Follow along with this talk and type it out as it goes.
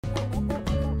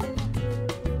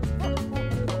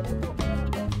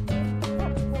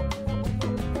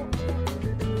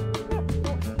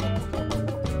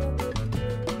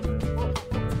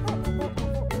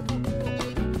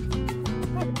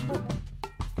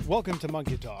Welcome to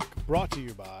Monkey Talk, brought to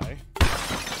you by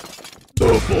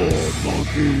The Four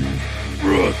Monkeys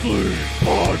Wrestling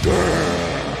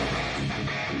Podcast.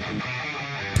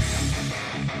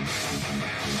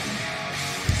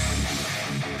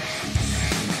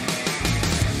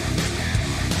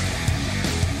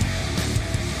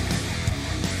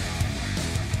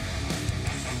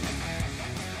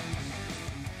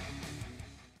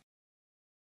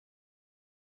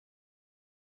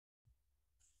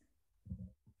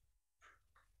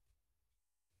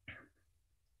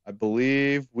 I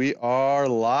believe we are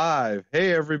live.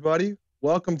 Hey, everybody.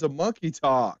 Welcome to Monkey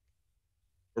Talk.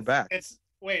 We're back. Is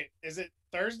it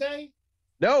Thursday?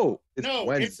 No, it's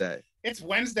Wednesday. It's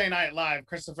Wednesday Night Live,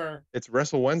 Christopher. It's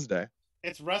Wrestle Wednesday.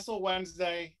 It's Wrestle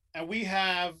Wednesday, and we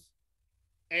have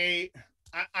I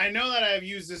know that I have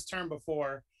used this term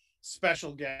before,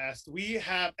 special guest. We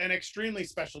have an extremely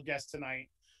special guest tonight.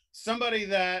 Somebody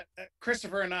that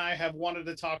Christopher and I have wanted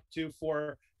to talk to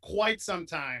for quite some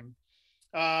time.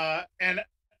 And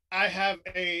I have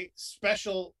a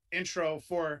special intro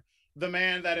for the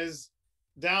man that is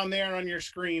down there on your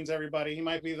screens, everybody. He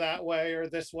might be that way or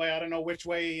this way. I don't know which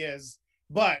way he is,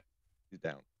 but he's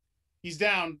down. He's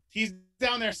down. He's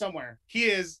down there somewhere. He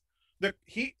is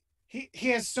he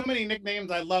has so many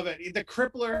nicknames. I love it. The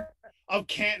Crippler of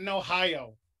Canton,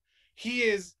 Ohio. He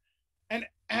is an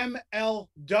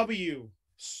MLW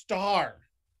star,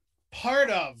 part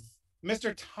of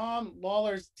Mr. Tom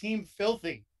Lawler's Team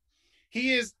Filthy.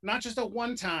 He is not just a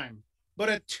one-time, but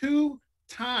a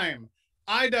two-time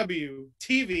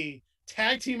IWTV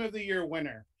Tag Team of the Year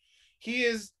winner. He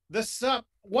is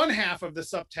one half of the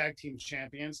Sub Tag Team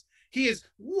champions. He is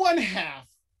one half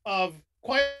of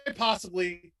quite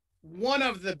possibly one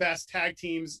of the best tag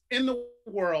teams in the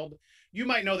world. You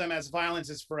might know them as Violence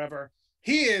is Forever.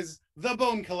 He is the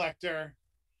Bone Collector,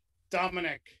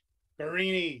 Dominic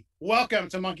Garrini. Welcome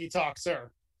to Monkey Talk,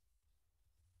 sir.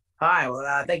 Hi,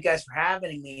 well, thank you guys for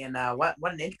having me, and what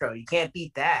an intro. You can't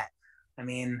beat that. I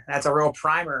mean, that's a real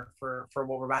primer for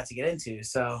what we're about to get into.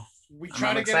 So we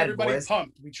try to get everybody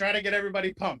pumped. We try to get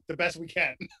everybody pumped the best we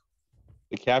can.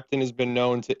 The captain has been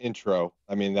known to intro.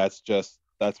 I mean, that's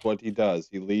what he does.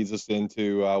 He leads us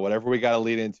into whatever we got to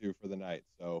lead into for the night.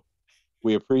 So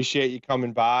we appreciate you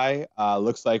coming by.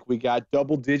 Looks like we got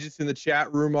double digits in the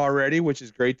chat room already, which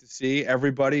is great to see.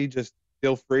 Everybody, just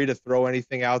feel free to throw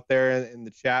anything out there in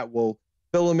the chat. We'll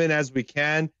fill them in as we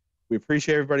can. We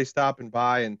appreciate everybody stopping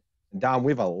by. And Dom,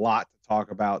 we have a lot to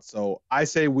talk about. So I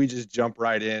say we just jump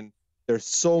right in. There's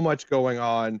so much going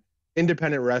on.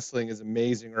 Independent wrestling is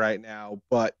amazing right now,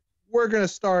 but we're going to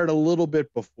start a little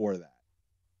bit before that.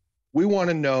 We want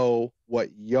to know what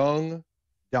young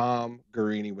Dom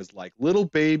Garrini was like. Little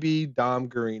baby Dom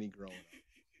Garrini growing up.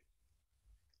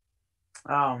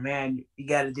 Oh man, you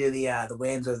got to do the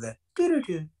waves of the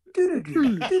doo-doo-doo,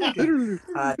 doo-doo-doo,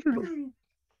 doo-doo-doo.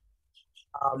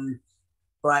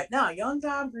 But no, young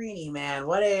Dom Garrini, man,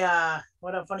 what a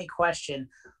funny question.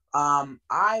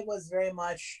 I was very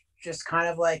much just kind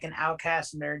of like an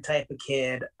outcast nerd type of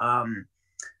kid.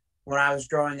 When I was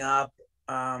growing up,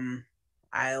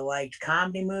 I liked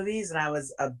comedy movies, and I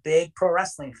was a big pro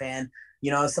wrestling fan.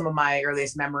 You know, some of my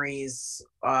earliest memories,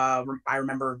 I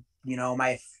remember, you know,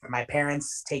 my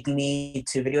parents taking me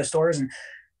to video stores, and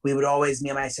me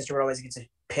and my sister would always get to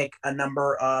pick a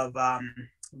number of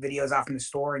videos off from the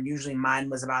store, and usually mine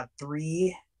was about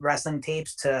 3 wrestling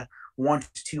tapes to 1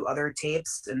 to 2 other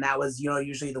tapes, and that was, you know,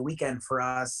 usually the weekend for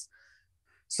us.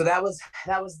 So that was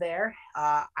there.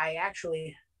 I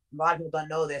actually, a lot of people don't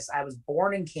know this, I was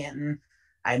born in Canton.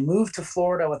 I moved to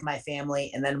Florida with my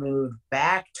family, and then we moved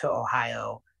back to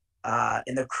Ohio.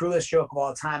 And the cruelest joke of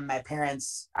all time,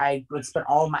 I would spend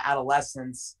all of my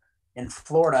adolescence in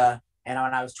Florida, and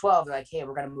when I was 12, they're like, hey,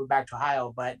 we're going to move back to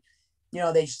Ohio. But, you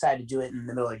know, they decided to do it in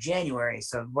the middle of January.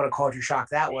 So what a culture shock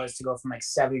that was, to go from like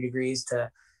 70 degrees to,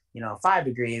 you know, 5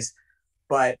 degrees.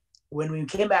 But when we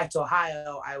came back to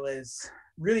Ohio, I was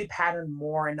really patterned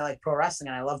more into like pro wrestling,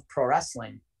 and I loved pro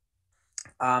wrestling.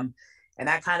 And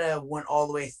that kind of went all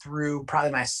the way through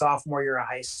probably my sophomore year of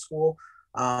high school.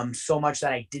 So much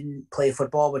that I didn't play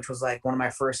football, which was like one of my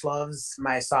first loves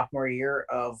my sophomore year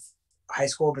of high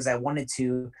school, because I wanted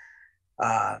to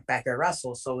backyard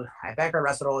wrestle. So I backyard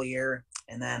wrestled all year.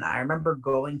 And then I remember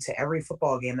going to every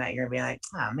football game that year and being like,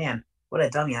 oh man, what a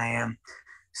dummy I am.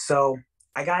 So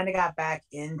I kind of got back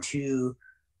into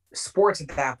sports at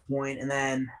that point. And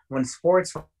then when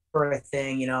sports were a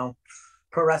thing, you know,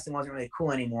 pro wrestling wasn't really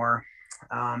cool anymore.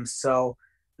 So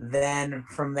then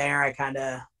from there, I kind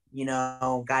of, you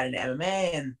know, got into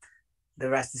MMA, and the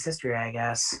rest is history, I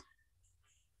guess.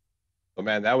 Oh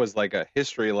man, that was like a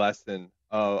history lesson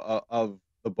of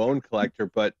the Bone Collector,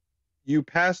 but you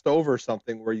passed over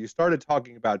something where you started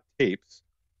talking about tapes,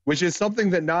 which is something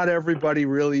that not everybody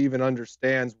really even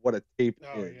understands what a tape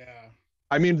is. Yeah.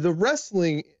 I mean, the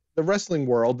wrestling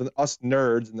world, and us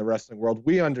nerds in the wrestling world,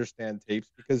 we understand tapes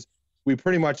because we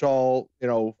pretty much all,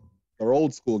 our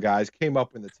old school guys came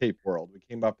up in the tape world. We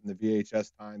came up in the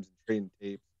VHS times and trading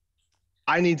tapes.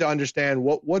 I need to understand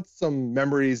what's some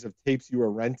memories of tapes you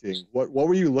were renting. What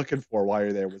were you looking for while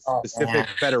you're there? Was specific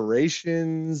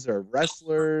federations or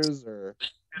wrestlers or?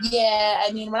 Yeah,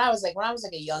 I mean, when I was like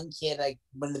a young kid, like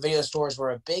when the video stores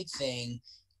were a big thing,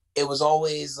 it was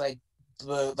always like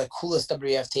the coolest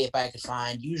WWF tape I could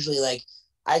find. Usually, like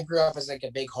I grew up as like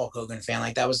a big Hulk Hogan fan.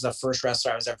 Like that was the first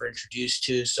wrestler I was ever introduced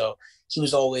to, so he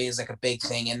was always like a big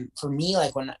thing. And for me,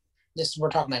 like we're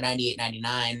talking like 98,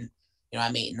 99,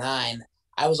 I'm 8 and 9.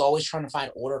 I was always trying to find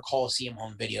older Coliseum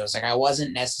home videos. Like I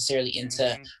wasn't necessarily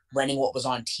into renting what was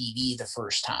on TV the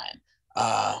first time.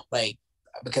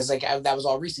 Because like that was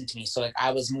all recent to me. So like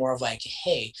I was more of like,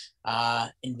 hey,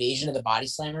 Invasion of the Body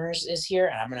Slammers is here,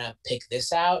 and I'm gonna pick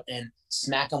this out, and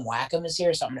Smack 'em Whack 'em is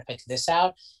here, so I'm gonna pick this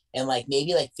out. And like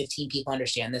maybe like 15 people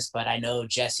understand this, but I know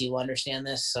Jesse will understand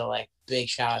this. So like big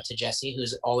shout out to Jesse,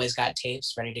 who's always got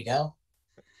tapes ready to go.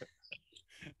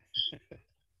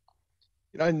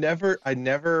 I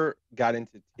never got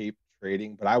into tape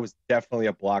trading, but I was definitely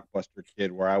a Blockbuster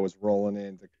kid where I was rolling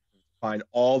in to find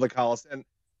all the Coliseum. And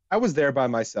I was there by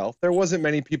myself. There wasn't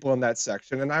many people in that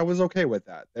section, and I was okay with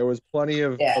that. There was plenty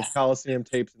of Coliseum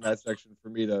tapes in that section for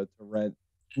me to rent.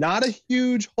 Not a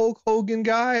huge Hulk Hogan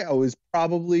guy. I was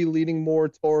probably leaning more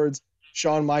towards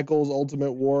Shawn Michaels,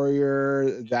 Ultimate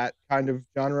Warrior, that kind of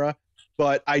genre.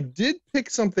 But I did pick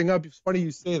something up. It's funny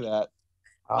you say that.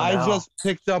 I just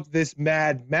picked up this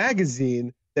Mad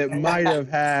magazine that might have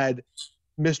had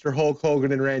Mr. Hulk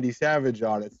Hogan and Randy Savage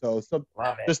on it. So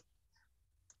just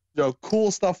cool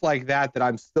stuff like that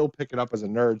I'm still picking up as a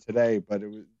nerd today. But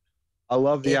I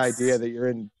love the idea that you're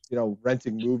in,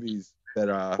 renting movies that.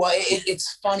 Well,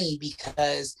 it's funny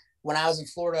because when I was in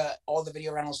Florida, all the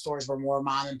video rental stores were more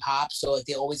mom and pop, so like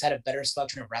they always had a better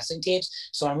selection of wrestling tapes.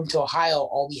 So when I moved to Ohio,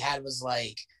 all we had was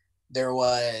like. There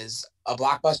was a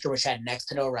Blockbuster which had next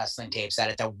to no wrestling tapes at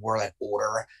it that were like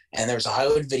older, and there was a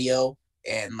Hollywood Video,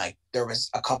 and like there was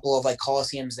a couple of like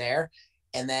Coliseums there,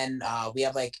 and then we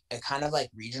have like a kind of like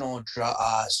regional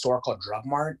store called Drug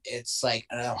Mart. It's like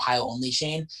an Ohio only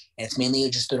chain, and it's mainly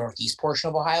just the northeast portion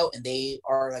of Ohio, and they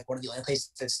are like one of the only places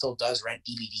that still does rent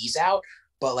DVDs out.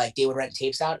 But like they would rent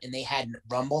tapes out, and they had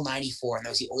Rumble '94, and that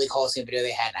was the only Coliseum video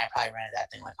they had, and I probably rented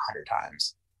that thing like 100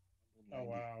 times. Oh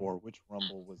wow! Or which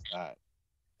Rumble was that?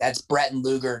 That's Brett and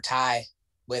Luger tie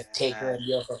with Taker and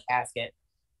Yoko casket.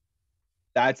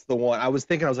 That's the one. I was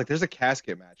like, there's a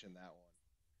casket match in that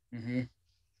one. Mm-hmm.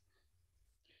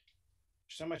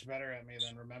 So much better at me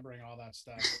than remembering all that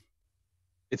stuff.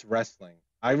 It's wrestling.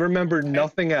 I remember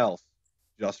nothing else,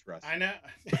 just wrestling. I know.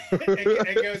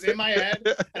 it goes in my head,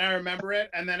 and I remember it,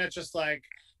 and then it's just like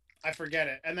I forget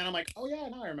it, and then I'm like, oh yeah,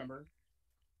 now I remember.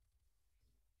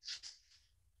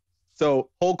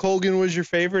 So Hulk Hogan was your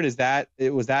favorite? Was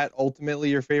that ultimately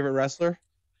your favorite wrestler?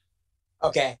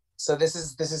 Okay, so this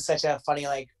is such a funny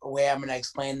like way I'm gonna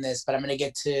explain this, but I'm gonna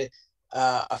get to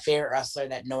a favorite wrestler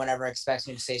that no one ever expects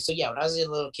me to say. So yeah, when I was a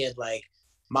little kid, like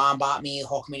mom bought me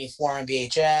Hulkamania 4 on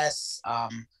VHS. I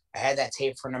had that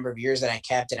tape for a number of years that I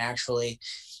kept, and actually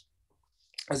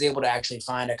was able to actually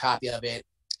find a copy of it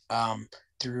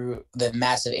through the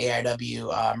massive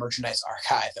AIW merchandise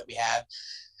archive that we have.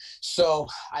 So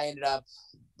I ended up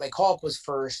like Hulk was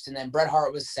first, and then Bret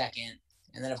Hart was second,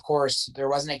 and then of course there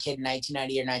wasn't a kid in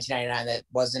 1990 or 1999 that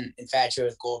wasn't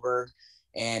infatuated with Goldberg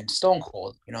and Stone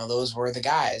Cold. Those were the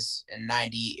guys in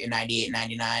 90, in 98,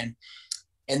 99,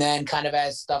 and then kind of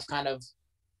as stuff kind of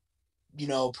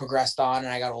progressed on,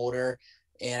 and I got older,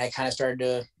 and I kind of started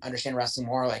to understand wrestling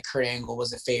more. Like Kurt Angle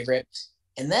was a favorite,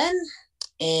 and then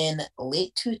in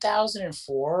late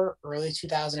 2004, early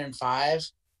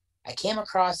 2005. I came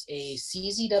across a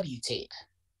CZW tape,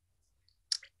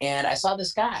 and I saw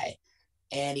this guy,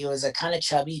 and he was a kind of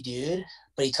chubby dude,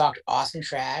 but he talked awesome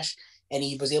trash, and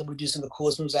he was able to do some of the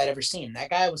coolest moves I'd ever seen.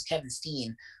 That guy was Kevin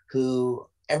Steen, who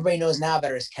everybody knows now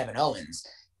better as Kevin Owens,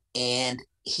 and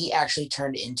he actually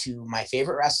turned into my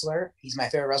favorite wrestler. He's my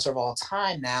favorite wrestler of all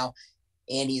time now,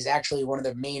 and he's actually one of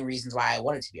the main reasons why I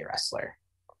wanted to be a wrestler.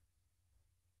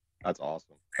 That's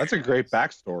awesome. That's a great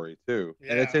backstory too.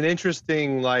 Yeah. And it's an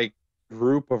interesting like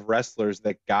group of wrestlers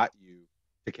that got you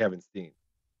to Kevin Steen.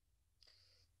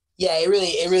 Yeah, it really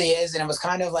is. And it was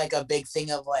kind of like a big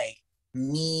thing of like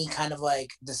me kind of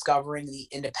like discovering the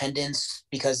independence,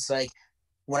 because like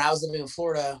when I was living in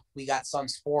Florida, we got Sun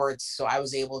Sports, so I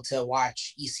was able to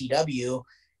watch ECW,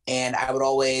 and I would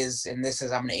always, and this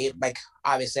is, I'm gonna like,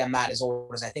 obviously I'm not as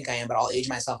old as I think I am, but I'll age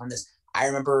myself on this. I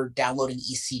remember downloading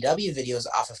ECW videos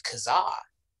off of Kazaa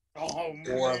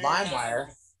or LimeWire,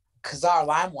 Kazaa or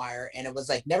LimeWire, and it was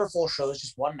like never full shows,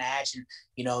 just one match, and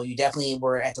you definitely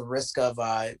were at the risk of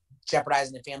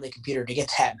jeopardizing the family computer to get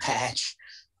that match.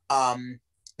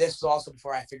 This was also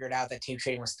before I figured out that tape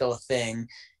trading was still a thing,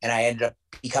 and I ended up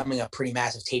becoming a pretty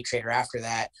massive tape trader after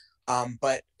that.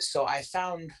 But so I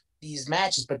found these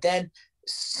matches, but then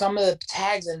some of the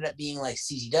tags ended up being like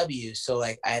CZW. So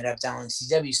like I ended up downloading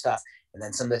CZW stuff, and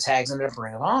then some of the tags ended up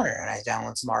Ring of Honor, and I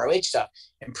downloaded some ROH stuff.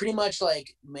 And pretty much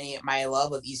like my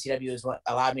love of ECW is what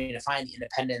allowed me to find the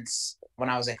independence when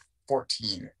I was like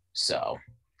 14. So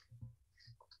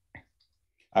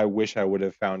I wish I would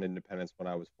have found independence when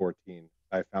I was 14.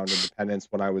 I found independence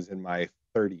when I was in my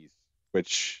 30s,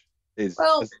 which is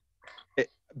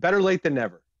better late than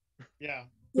never. Yeah.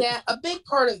 Yeah, a big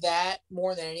part of that,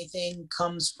 more than anything,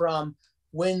 comes from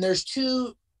when there's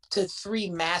 2 to 3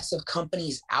 massive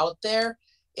companies out there.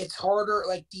 It's harder.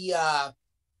 Like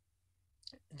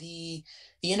the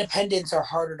independents are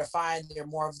harder to find. They're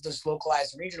more of this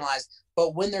localized and regionalized.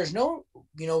 But when there's no,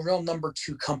 real number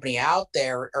 2 company out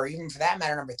there, or even for that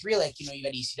matter, number 3, like, you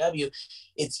got ECW,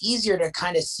 it's easier to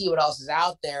kind of see what else is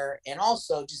out there. And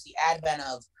also just the advent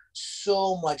of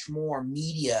so much more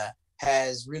media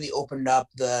has really opened up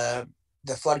the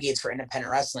floodgates for independent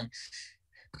wrestling.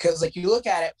 Because like you look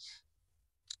at it,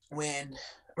 when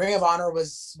Ring of Honor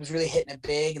was really hitting it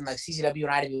big, and like CZW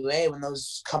and IWA, when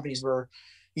those companies were,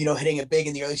 hitting it big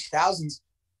in the early 2000s,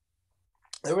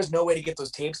 there was no way to get those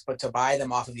tapes but to buy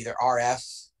them off of either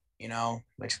RF,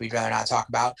 which we'd rather not talk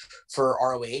about, for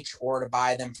ROH, or to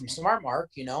buy them from Smart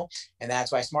Mark, and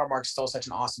that's why Smart Mark's still such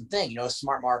an awesome thing.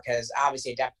 Smart Mark has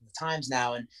obviously adapted the times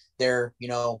now, and they're,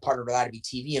 partnered with IWTV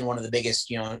TV and one of the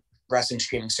biggest, wrestling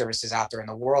streaming services out there in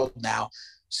the world now.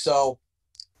 So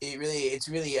it's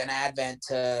really an advent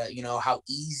to, how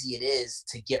easy it is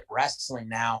to get wrestling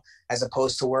now, as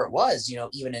opposed to where it was,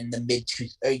 even in the mid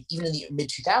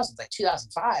 2000s, like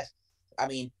 2005. I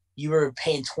mean, you were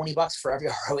paying $20 for every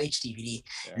ROH DVD.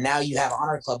 Yeah. Now you have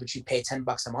Honor Club, which you pay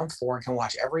 $10 a month for, and can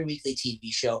watch every weekly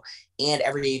TV show and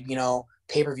every,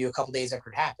 pay-per-view a couple days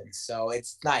after it happens. So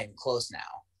it's not even close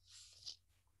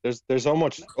now. There's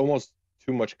almost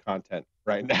too much content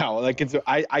right now. Like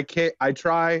I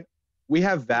try. We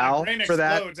have Val My brain for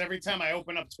that. Explodes every time I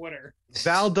open up Twitter.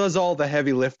 Val does all the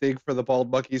heavy lifting for the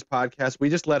Bald Buckies podcast. We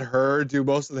just let her do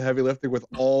most of the heavy lifting with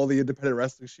all the independent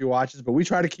wrestling she watches, but we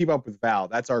try to keep up with Val.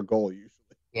 That's our goal usually.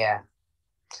 Yeah.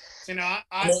 So,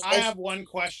 I have one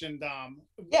question, Dom.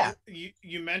 Yeah.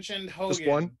 You mentioned Hogan. Just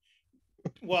one?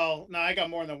 Well, no, I got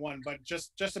more than one, but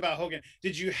just about Hogan.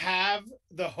 Did you have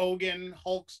the Hogan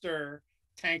Hulkster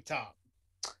tank top?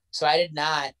 So I did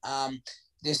not.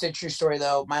 This is a true story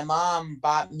though. My mom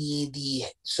bought me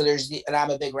and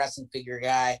I'm a big wrestling figure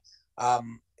guy.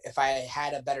 If I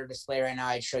had a better display right now,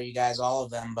 I'd show you guys all of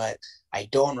them, but I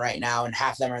don't right now. And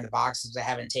half of them are in the boxes. I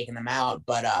haven't taken them out.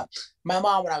 But my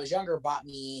mom, when I was younger, bought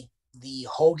me the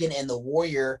Hogan and the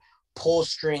Warrior pull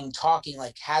string talking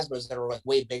like Hasbro's that are like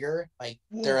way bigger. Like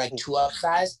they're like 2-up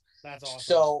size. That's awesome.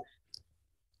 So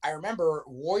I remember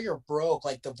Warrior broke,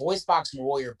 like the voice box in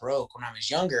Warrior broke when I was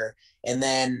younger. And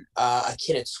then a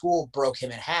kid at school broke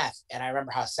him in half. And I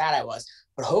remember how sad I was.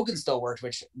 But Hogan still worked,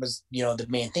 which was, the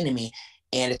main thing to me.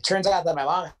 And it turns out that my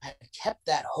mom had kept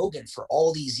that Hogan for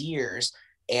all these years.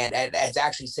 And it's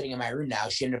actually sitting in my room now.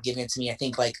 She ended up giving it to me, I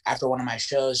think, like after one of my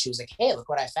shows. She was like, hey, look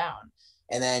what I found.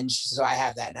 And then so I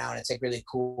have that now. And it's like really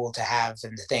cool to have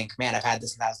and to think, man, I've had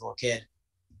this since I was a little kid.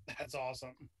 That's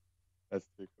awesome. That's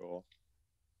too cool.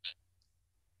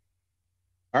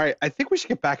 All right, I think we should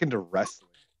get back into wrestling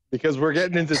because we're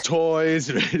getting into toys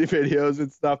and videos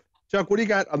and stuff. Chuck, what do you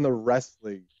got on the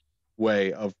wrestling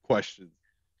way of questions?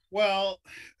 Well,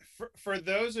 for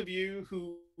those of you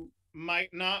who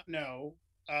might not know,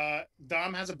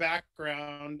 Dom has a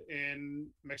background in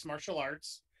mixed martial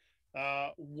arts.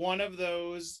 One of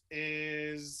those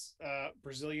is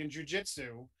Brazilian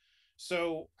Jiu-Jitsu.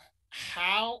 So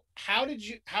how did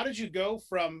you go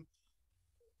from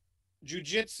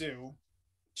Jiu-Jitsu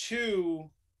to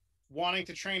wanting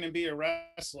to train and be a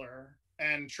wrestler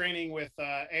and training with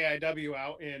AIW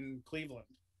out in Cleveland?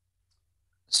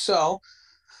 So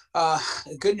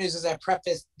the good news is I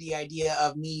prefaced the idea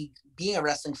of me being a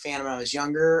wrestling fan when I was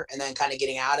younger and then kind of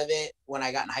getting out of it when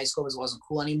I got in high school because it wasn't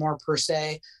cool anymore per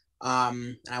se.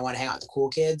 And I wanted to hang out with the cool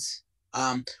kids.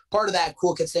 Part of that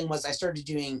cool kids thing was I started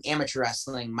doing amateur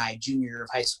wrestling my junior year of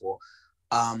high school.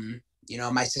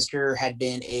 my sister had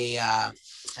been a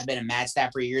mat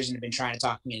staff for years and had been trying to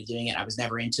talk me into doing it. I was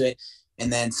never into it.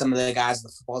 And then some of the guys on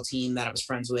the football team that I was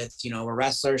friends with, were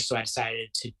wrestlers. So I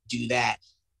decided to do that.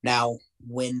 Now,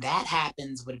 when that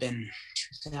happens, would have been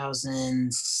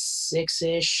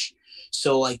 2006-ish.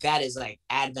 So like that is like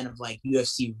advent of like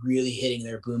UFC really hitting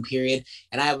their boom period.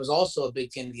 And I was also a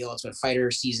big fan of the Ultimate Fighter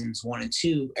seasons 1 and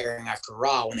 2 airing after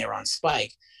Raw when they were on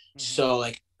Spike. Mm-hmm. So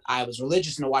like I was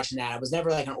religious into watching that. I was never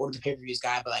like an order the pay-per-views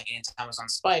guy, but like anytime I was on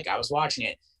Spike, I was watching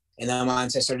it. And then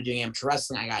once I started doing amateur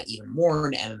wrestling, I got even more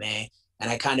into MMA. And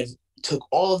I kind of took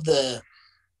all of the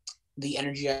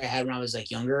energy I had when I was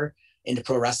like younger into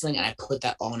pro wrestling, and I put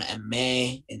that all into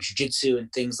MMA and jiu-jitsu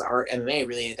and things that are MMA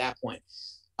really at that point.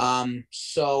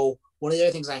 So one of the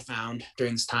other things I found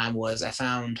during this time was I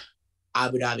found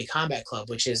Abu Dhabi Combat Club,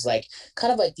 which is like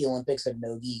kind of like the Olympics of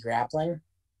no-gi grappling.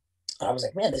 And I was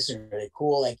like, man, this is really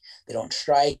cool. Like they don't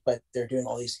strike, but they're doing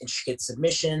all these intricate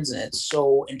submissions, and it's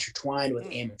so intertwined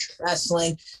with amateur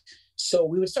wrestling. So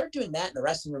we would start doing that in the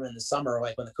wrestling room in the summer,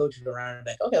 like when the coach would go around and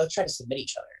be like, okay, let's try to submit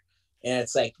each other. And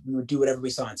it's like we would do whatever we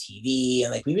saw on TV,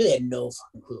 and like we really had no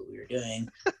fucking clue what we were doing.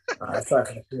 I feel like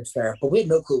a fair, but we had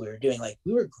no clue what we were doing. Like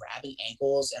we were grabbing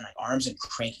ankles and like arms and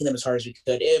cranking them as hard as we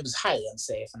could. It was highly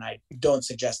unsafe, and I don't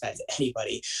suggest that to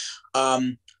anybody.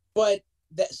 But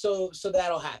that so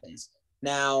that all happens.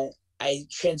 Now I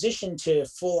transitioned to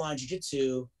full on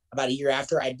jiu-jitsu about a year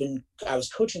after. I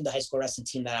was coaching the high school wrestling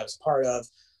team that I was part of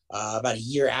about a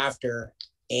year after,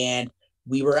 and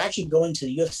we were actually going to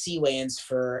the UFC weigh-ins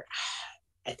for,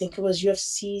 I think it was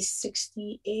UFC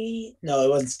 68. No, it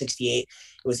wasn't 68. It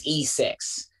was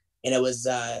 86. And it was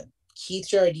Keith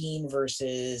Jardine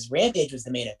versus Rampage was the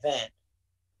main event.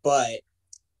 But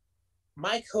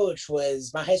my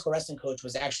high school wrestling coach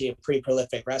was actually a pretty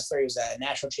prolific wrestler. He was a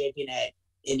national champion at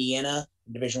Indiana,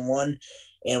 Division I,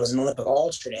 and was an Olympic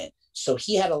alternate. So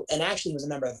he and actually was a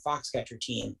member of the Foxcatcher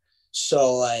team.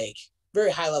 So like, very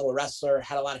high level wrestler,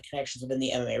 had a lot of connections within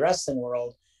the MMA wrestling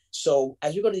world. So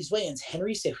as we go to these weigh-ins,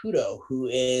 Henry Cejudo, who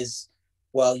is,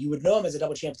 well, you would know him as a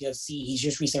double champ at the UFC. He's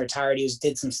just recently retired. He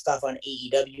did some stuff on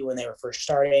AEW when they were first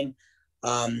starting.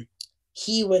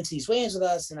 He went to these weigh-ins with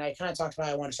us, and I kind of talked about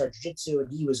I want to start jiu-jitsu,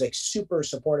 and he was like super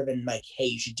supportive and like, hey,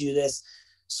 you should do this.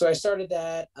 So I started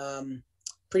that.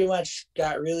 Pretty much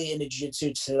got really into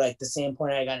jiu-jitsu to like the same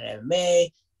point I got into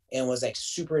MMA, and was like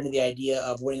super into the idea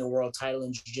of winning a world title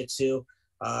in jiu-jitsu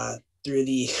through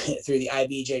the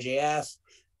IBJJF.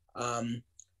 And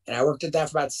I worked at that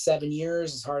for about 7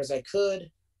 years, as hard as I could.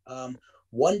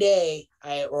 One day,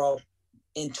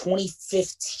 in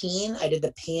 2015, I did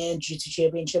the Pan Jiu-Jitsu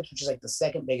Championships, which is like the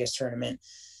second biggest tournament.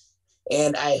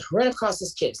 And I ran across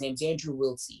this kid. His name's Andrew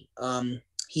Wiltsey.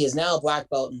 He is now a black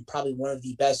belt and probably one of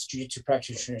the best jiu-jitsu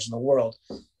practitioners in the world.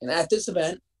 And at this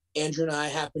event, Andrew and I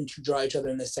happened to draw each other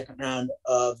in the second round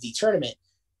of the tournament.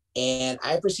 And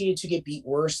I proceeded to get beat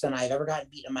worse than I've ever gotten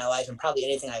beat in my life, and probably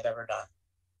anything I've ever done.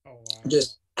 Oh, wow.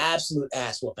 Just absolute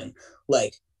ass whooping,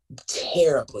 like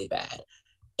terribly bad.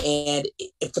 And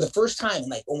for the first time in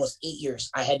like almost 8 years,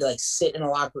 I had to like sit in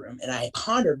a locker room, and I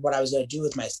pondered what I was going to do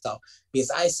with myself,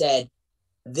 because I said,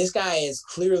 this guy is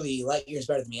clearly light years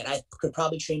better than me, and I could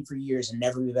probably train for years and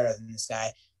never be better than this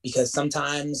guy. Because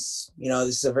sometimes,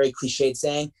 this is a very cliched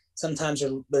saying, sometimes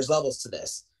there's levels to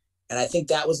this. And I think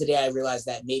that was the day I realized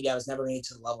that maybe I was never going to get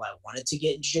to the level I wanted to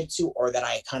get in jiu-jitsu, or that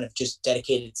I kind of just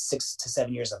dedicated 6 to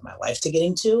 7 years of my life to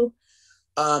getting to.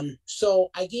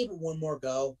 So I gave it one more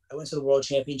go. I went to the World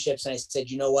Championships, and I said,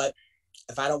 you know what?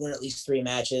 If I don't win at least 3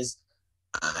 matches,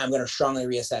 I'm going to strongly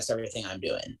reassess everything I'm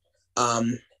doing.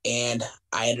 And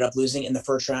I ended up losing in the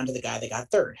first round to the guy that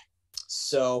got third.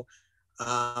 So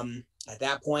at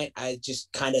that point, I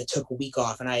just kind of took a week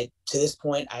off. And to this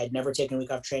point, I had never taken a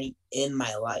week off training in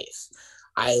my life.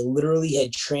 I literally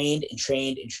had trained and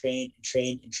trained and trained and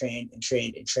trained and trained and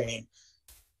trained and trained.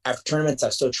 After tournaments, I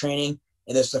was still training.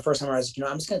 And this was the first time I was like,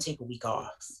 I'm just going to take a week off.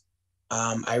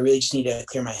 I really just need to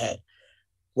clear my head.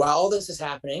 While all this is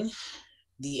happening,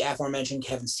 the aforementioned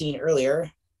Kevin Steen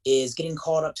earlier is getting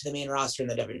called up to the main roster in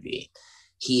the WWE.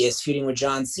 He is feuding with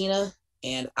John Cena,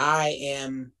 and I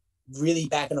am really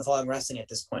back into following wrestling at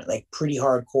this point, like pretty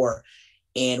hardcore.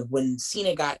 And when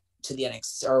Cena got to the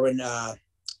NXT, or when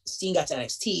Steen got to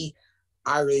NXT,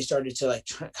 I really started to like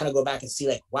kind of go back and see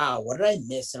like, wow, what did I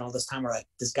miss in all this time? Where like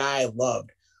this guy I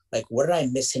loved, like what did I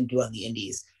miss him do on the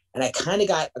indies? And I kind of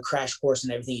got a crash course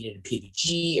in everything he did in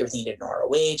PVG, everything he did in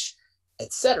ROH,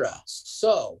 etc.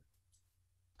 So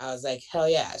I was like, hell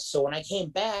yeah. So when I came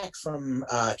back from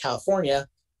California,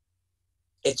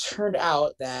 it turned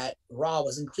out that Raw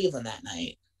was in Cleveland that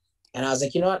night. And I was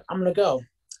like, you know what? I'm going to go.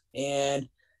 And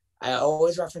I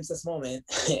always reference this moment,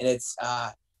 and it's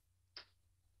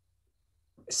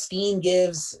Steen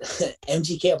gives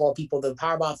MGK of all people the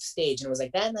powerbomb off the stage, and it was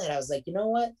like that night. I was like, you know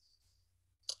what?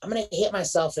 I'm gonna hit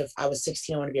myself. If I was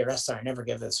 16, I want to be a wrestler. I never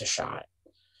give this a shot.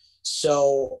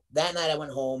 So that night, I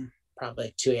went home probably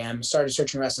like 2 a.m. Started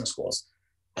searching wrestling schools.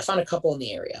 I found a couple in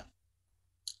the area,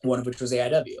 one of which was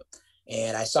AIW,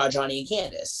 and I saw Johnny and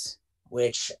Candace,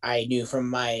 which I knew from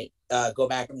my go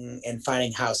back and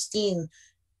finding how Steen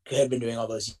had been doing all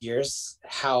those years,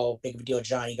 how big of a deal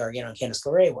Johnny Gargano and Candice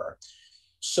LeRae were.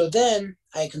 So then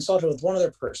I consulted with one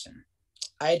other person.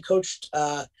 I had coached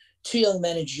two young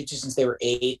men in jiu-jitsu since they were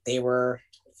 8. They were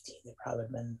 15.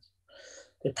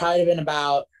 They'd probably have been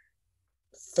about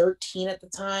 13 at the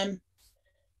time.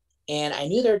 And I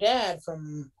knew their dad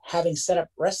from having set up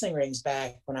wrestling rings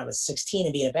back when I was 16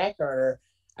 and being a backyarder.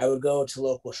 I would go to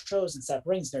local shows and set up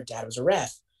rings, and their dad was a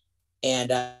ref.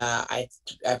 And I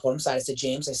pulled him aside. I said,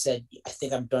 James, I said, I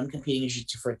think I'm done competing in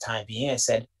jiu-jitsu for the time being. I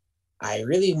said, I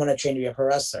really want to train to be a pro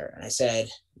wrestler. And I said,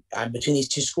 I'm between these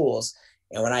 2 schools.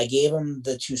 And when I gave him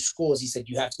the 2 schools, he said,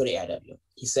 you have to go to AIW.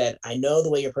 He said, I know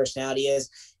the way your personality is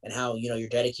and how, you're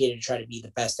dedicated to try to be the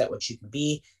best at what you can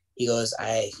be. He goes,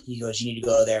 you need to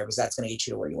go there because that's going to get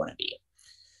you to where you want to be.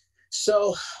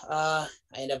 So I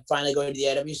ended up finally going to the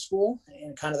AIW school,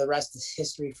 and kind of the rest is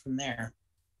history from there.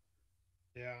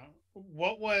 Yeah.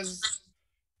 What was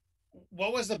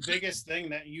the biggest thing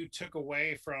that you took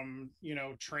away from,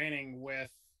 training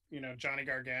with, Johnny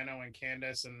Gargano and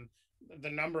Candace and the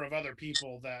number of other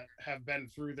people that have been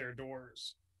through their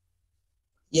doors?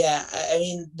 Yeah. I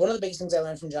mean, one of the biggest things I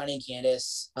learned from Johnny and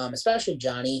Candace, especially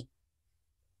Johnny,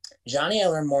 I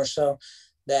learned more so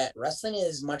that wrestling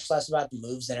is much less about the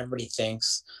moves than everybody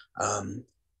thinks.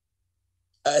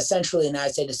 Essentially, and I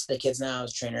say this to the kids now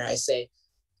as a trainer, I say,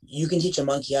 you can teach a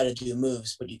monkey how to do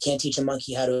moves, but you can't teach a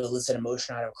monkey how to elicit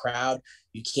emotion out of a crowd.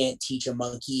 You can't teach a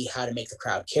monkey how to make the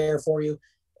crowd care for you.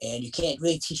 And you can't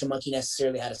really teach a monkey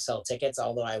necessarily how to sell tickets,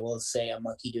 although I will say a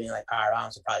monkey doing like power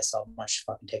bombs would probably sell a bunch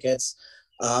of fucking tickets.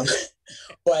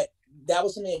 But that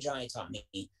was something that Johnny taught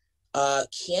me.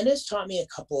 Candace taught me a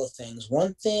couple of things.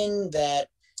 One thing that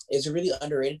is a really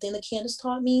underrated thing that Candace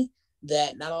taught me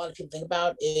that not a lot of people think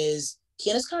about is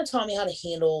Candace kind of taught me how to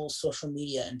handle social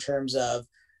media in terms of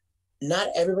not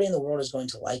everybody in the world is going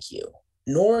to like you,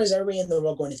 nor is everybody in the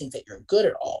world going to think that you're good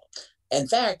at all. In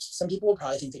fact, some people will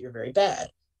probably think that you're very bad.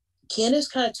 Candace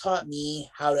kind of taught me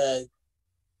how to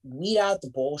weed out the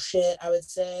bullshit, I would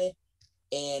say,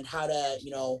 and how to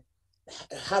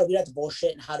weed out the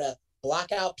bullshit and how to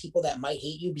block out people that might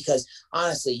hate you, because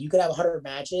honestly, you could have 100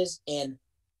 matches and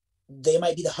they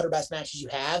might be the 100 best matches you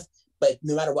have, but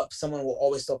no matter what, someone will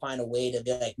always still find a way to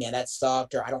be like, man, that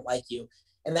sucked, or I don't like you.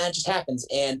 And that just happens.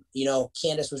 And,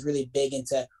 Candace was really big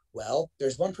into, well,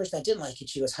 there's one person that didn't like it.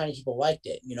 She goes, how many people liked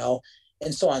it,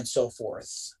 and so on and so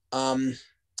forth.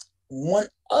 One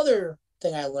other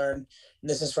thing I learned, and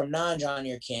this is from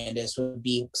non-Johnny or Candace, would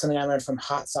be something I learned from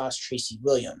Hot Sauce Tracy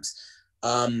Williams.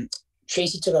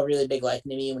 Tracy took a really big liking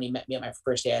to me when he met me at my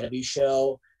first AIW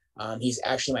show. He's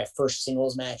actually my first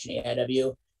singles match in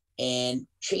AIW. And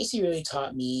Tracy really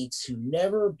taught me to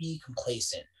never be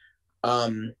complacent.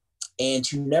 And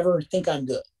to never think I'm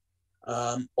good.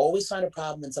 Always find a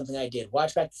problem in something I did.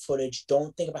 Watch back the footage.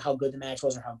 Don't think about how good the match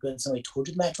was or how good somebody told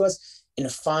you the match was,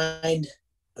 and find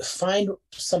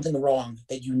something wrong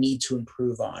that you need to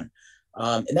improve on.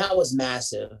 And that was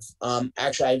massive.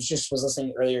 Actually, I was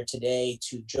listening earlier today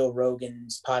to Joe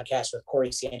Rogan's podcast with Corey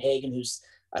Sandhagen, who's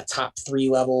a top 3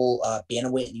 level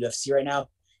bantamweight in the UFC right now.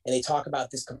 And they talk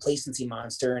about this complacency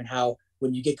monster and how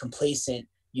when you get complacent,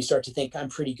 you start to think I'm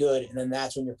pretty good. And then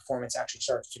that's when your performance actually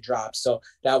starts to drop. So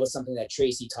that was something that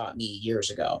Tracy taught me years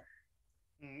ago.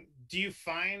 Do you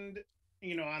find,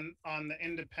 on the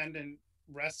independent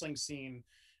wrestling scene,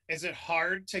 is it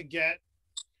hard to get,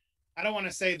 I don't want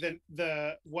to say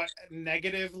the what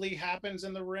negatively happens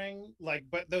in the ring,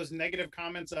 but those negative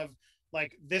comments of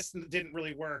like, this didn't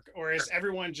really work, or is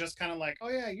everyone just kind of like, oh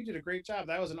yeah, you did a great job,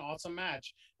 that was an awesome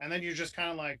match, and then you're just kind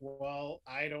of like, well,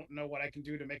 I don't know what I can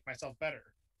do to make myself better?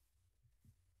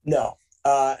 No.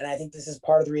 And I think this is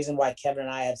part of the reason why Kevin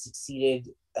and I have succeeded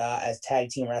as tag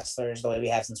team wrestlers the way we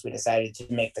have since we decided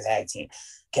to make the tag team.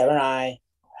 Kevin and I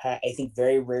think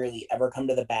very rarely ever come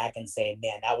to the back and say,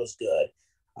 man, that was good.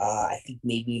 I think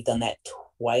maybe we've done that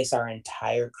twice our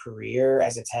entire career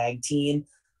as a tag team.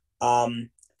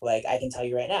 I can tell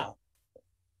you right now,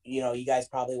 you guys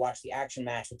probably watched the action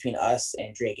match between us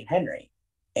and Drake and Henry.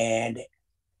 And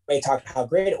they talked about how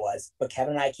great it was, but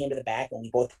Kevin and I came to the back and we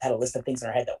both had a list of things in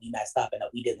our head that we messed up and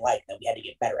that we didn't like, that we had to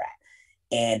get better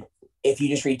at. And if you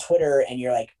just read Twitter and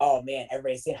you're like, oh man,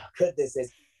 everybody's saying how good this is,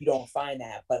 you don't find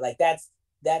that. But like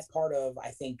that's part of,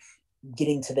 I think,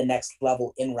 getting to the next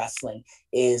level in wrestling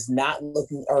is not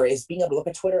looking, or is being able to look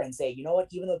at Twitter and say, you know what,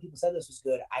 even though people said this was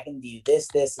good, I can do this,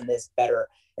 this, and this better.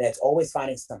 And it's always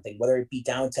finding something, whether it be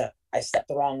down to I stepped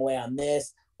the wrong way on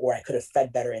this, or I could have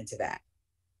fed better into that.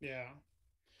 Yeah.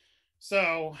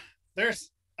 So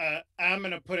there's, I'm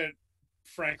gonna put it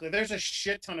frankly, there's a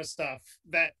shit ton of stuff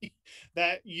that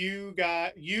you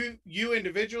got, you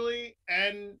individually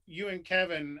and you and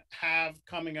Kevin have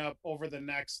coming up over the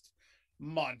next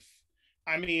month.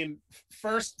 I mean,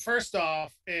 first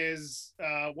off is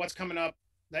what's coming up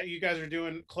that you guys are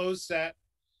doing closed set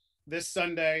this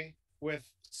Sunday with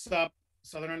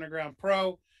Southern Underground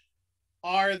Pro.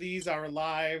 Are these our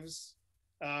lives?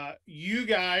 You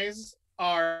guys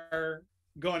are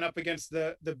going up against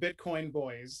the Bitcoin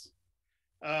boys.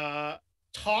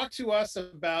 Talk to us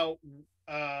about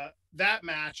that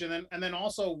match, and then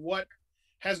also what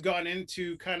has gone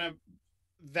into kind of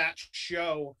that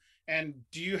show, and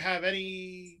do you have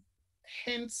any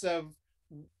hints of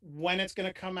when it's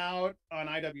going to come out on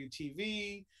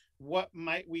IWTV? What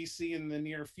might we see in the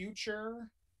near future?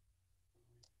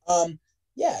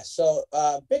 Yeah, so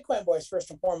Bitcoin Boys,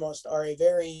 first and foremost, are a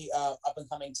very up and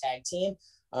coming tag team.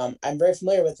 I'm very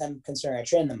familiar with them considering I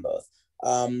train them both.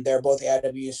 They're both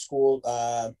IW school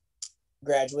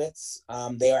graduates.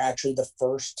 They are actually the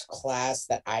first class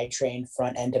that I trained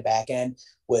front end to back end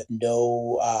with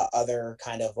no other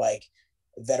kind of like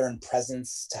veteran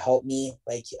presence to help me.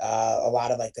 Like a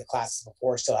lot of like the classes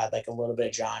before still had like a little bit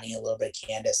of Johnny, a little bit of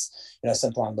Candace,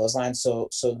 something along those lines. So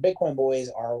the Bitcoin Boys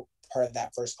are part of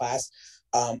that first class.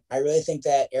 I really think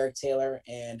that Eric Taylor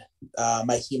and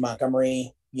Mikey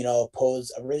Montgomery,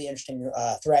 pose a really interesting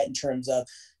threat in terms of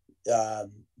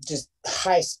just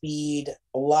high speed,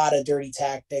 a lot of dirty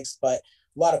tactics, but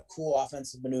a lot of cool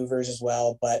offensive maneuvers as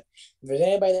well. But if there's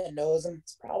anybody that knows them,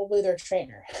 it's probably their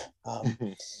trainer.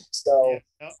 So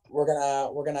Yeah. we're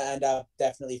gonna end up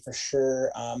definitely for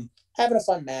sure having a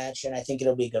fun match, and I think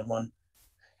it'll be a good one.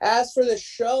 As for the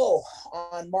show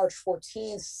on March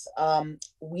 14th,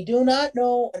 we do not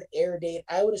know an air date.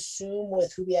 I would assume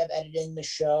with who we have editing the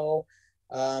show,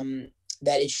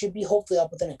 that it should be hopefully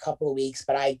up within a couple of weeks,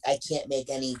 but I can't make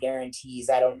any guarantees.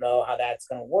 I don't know how that's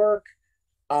going to work.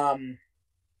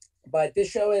 But this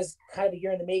show is kind of a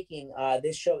year in the making.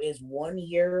 This show is 1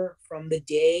 year from the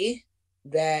day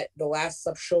that the last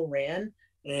sub show ran.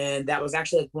 And that was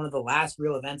actually like one of the last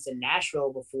real events in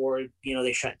Nashville before,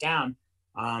 they shut down.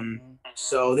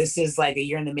 So this is like a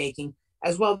year in the making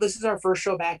as well. This is our first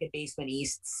show back at Basement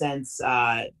East since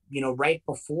right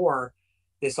before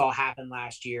this all happened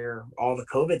last year, all the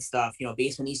COVID stuff.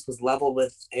 Basement East was leveled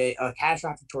with a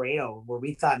catastrophic tornado where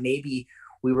we thought maybe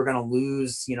we were going to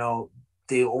lose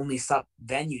the only sub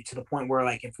venue, to the point where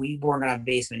like if we weren't going to have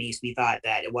Basement East, we thought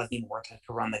that it wasn't even worth it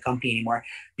to run the company anymore,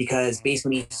 because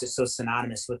Basement East is so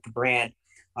synonymous with the brand.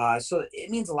 So it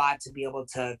means a lot to be able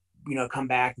to come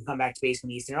back to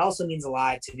Basement East. And it also means a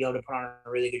lot to be able to put on a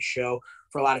really good show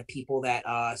for a lot of people that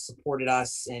supported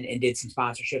us and did some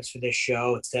sponsorships for this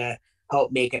show to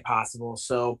help make it possible.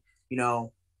 So, the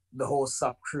whole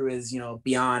sub crew is,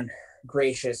 beyond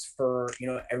gracious for,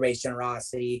 everybody's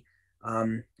generosity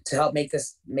to help make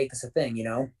this a thing,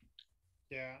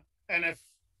 Yeah. And if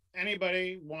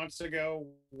anybody wants to go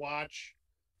watch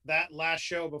that last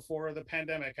show before the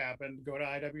pandemic happened, go to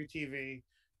IWTV.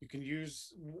 You can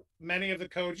use many of the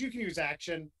codes. You can use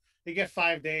Action. You get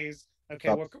 5 days.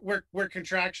 Okay, we're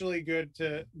contractually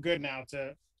good now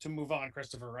to move on,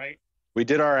 Christopher, right? We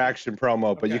did our Action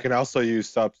promo, but okay. You can also use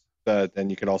subs. Then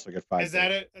you can also get 5 days. Is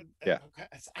that it? Yeah. Okay.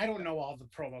 I don't know all the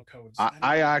promo codes.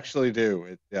 I actually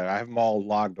do. I have them all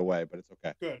logged away, but it's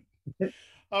okay. Good.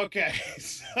 Okay,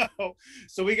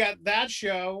 so we got that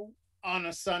show on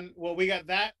a Well, we got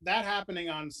that happening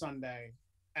on Sunday.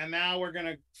 And now we're going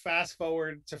to fast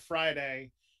forward to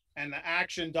Friday and the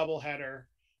Action doubleheader.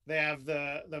 They have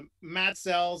the Matt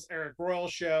Sells, Eric Royal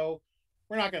show.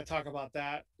 We're not going to talk about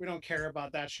that. We don't care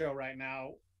about that show right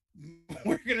now.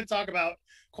 We're going to talk about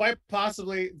quite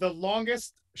possibly the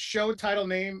longest show title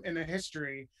name in the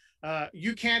history.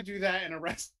 You can't do that in a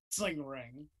wrestling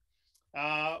ring.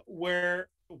 Where,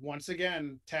 once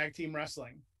again, tag team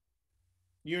wrestling.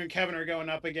 You and Kevin are going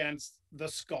up against the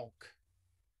Skulk.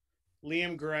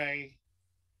 Liam Gray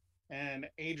and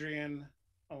Adrian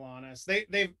Alanis.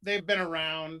 They've been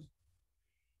around,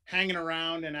 hanging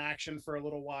around in Action for a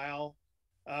little while.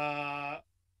 I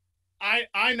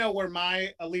know where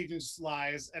my allegiance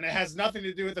lies, and it has nothing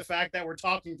to do with the fact that we're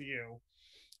talking to you.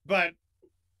 But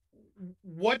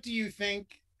what do you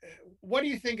think? What do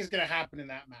you think is going to happen in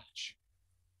that match?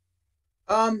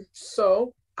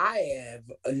 So I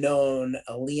have known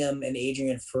Liam and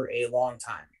Adrian for a long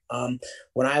time.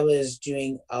 When I was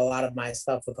doing a lot of my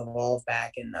stuff with Evolve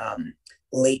back in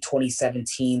late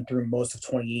 2017 through most of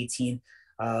 2018,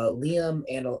 Liam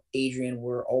and Adrian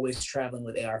were always traveling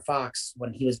with AR Fox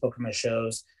when he was booking my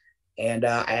shows. And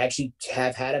I actually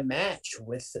have had a match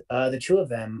with the two of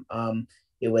them.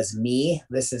 It was me.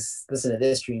 Listen to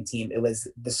this dream team. It was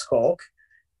the Skulk,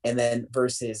 and then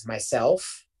versus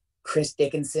myself, Chris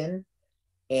Dickinson,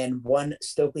 and one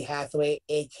Stokely Hathaway,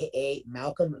 aka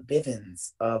Malcolm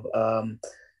Bivens of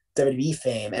WWE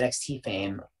fame, NXT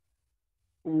fame.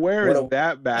 Where is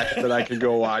that match that I can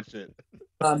go watch it?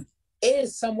 It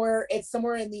is somewhere. It's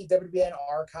somewhere in the WWN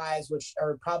archives, which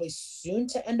are probably soon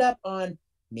to end up on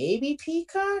maybe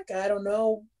Peacock. I don't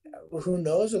know. Who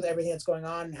knows with everything that's going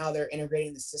on and how they're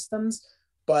integrating the systems,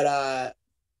 but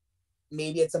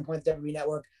maybe at some point the WWE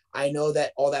Network. I know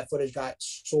that all that footage got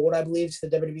sold, I believe, to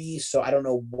the WWE, so I don't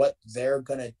know what they're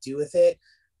gonna do with it.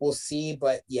 We'll see,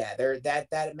 but yeah,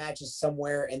 that match is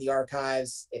somewhere in the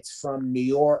archives. It's from New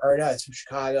York, or no, it's from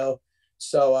Chicago.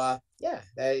 So yeah,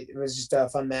 it was just a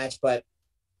fun match. But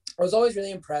I was always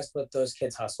really impressed with those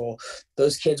kids' hustle.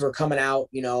 Those kids were coming out,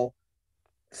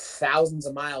 thousands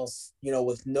of miles,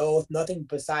 with nothing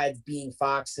besides being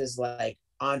Fox's like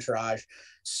entourage.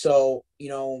 So,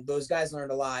 those guys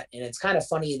learned a lot. And it's kind of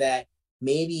funny that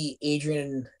maybe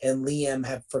Adrian and Liam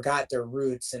have forgot their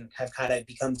roots and have kind of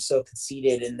become so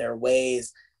conceited in their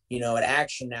ways, at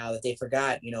Action now, that they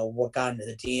forgot, what got them to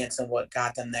the dance and what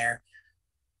got them there.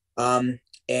 And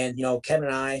Kevin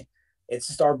and I, it's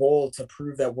just our goal to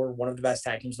prove that we're one of the best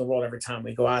tag teams in the world every time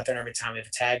we go out there and every time we have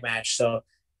a tag match. So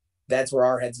that's where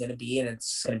our head's going to be, and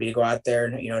it's going to be to go out there,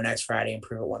 next Friday and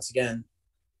prove it once again.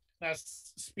 Now,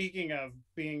 speaking of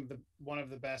being one of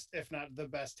the best, if not the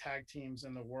best tag teams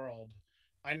in the world,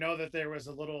 I know that there was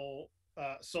a little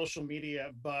social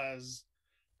media buzz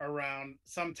around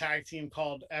some tag team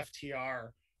called FTR.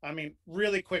 I mean,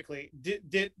 really quickly,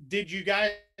 did you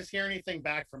guys hear anything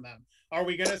back from them? Are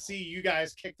we gonna see you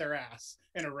guys kick their ass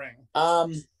in a ring?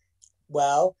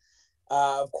 Well,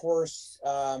 of course,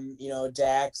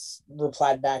 Dax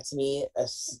replied back to me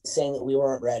saying that we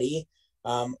weren't ready.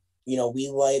 We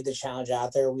laid the challenge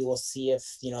out there. We will see if,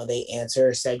 they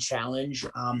answer said challenge.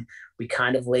 We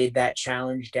kind of laid that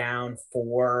challenge down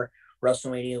for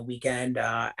WrestleMania weekend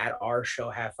at our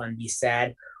show, Have Fun, Be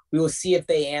Sad. We will see if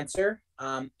they answer.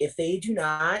 If they do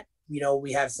not,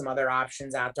 we have some other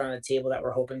options out there on the table that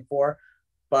we're hoping for.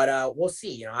 But we'll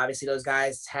see. Obviously those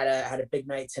guys had a big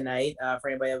night tonight. For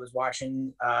anybody that was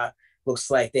watching, looks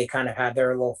like they kind of had their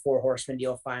little 4 horseman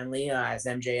deal finally, as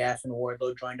MJF and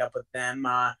Wardlow joined up with them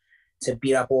to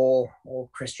beat up old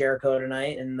Chris Jericho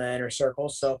tonight in the Inner Circle.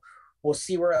 So we'll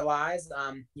see where it lies.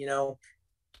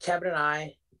 Kevin and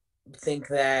I think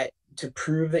that to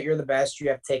prove that you're the best, you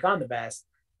have to take on the best.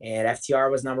 And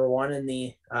FTR was number 1 in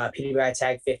the PWI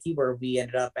Tag 50, where we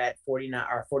ended up at 49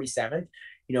 or 47th.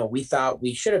 We thought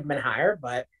we should have been higher,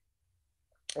 but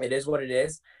it is what it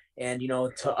is. And,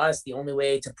 to us, the only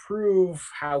way to prove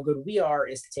how good we are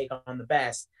is to take on the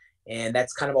best. And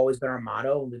that's kind of always been our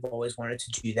motto. We've always wanted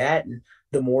to do that. And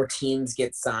the more teams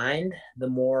get signed, the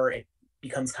more it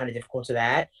becomes kind of difficult to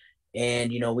that. And,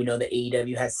 we know that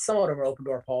AEW has somewhat of an open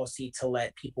door policy to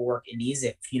let people work indies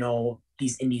if,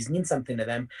 these indies mean something to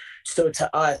them. So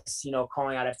to us,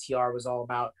 calling out FTR was all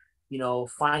about,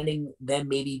 finding them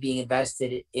maybe being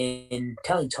invested in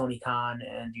telling Tony Khan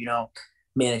and,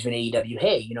 management AEW,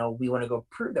 hey, we want to go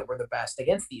prove that we're the best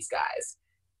against these guys.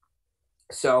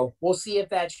 So we'll see if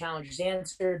that challenge is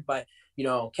answered. But,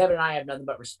 Kevin and I have nothing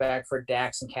but respect for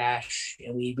Dax and Cash.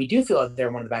 And we do feel that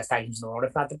they're one of the best tag teams in the world,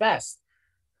 if not the best.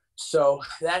 So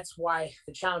that's why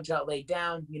the challenge got laid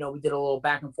down. We did a little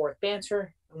back and forth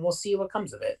banter, and we'll see what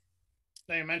comes of it.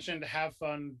 Now you mentioned Have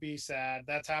Fun, Be Sad.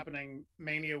 That's happening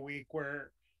Mania week,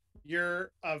 where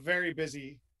you're a very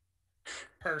busy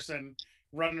person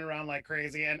running around like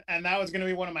crazy. And that was going to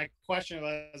be one of my questions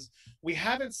was, we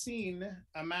haven't seen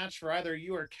a match for either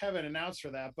you or Kevin announced for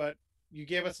that, but you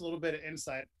gave us a little bit of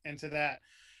insight into that.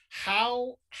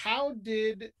 How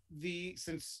did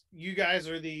since you guys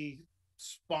are the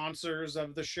sponsors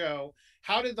of the show,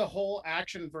 how did the whole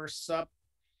Action versus Sup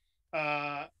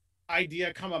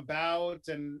idea come about,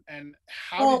 and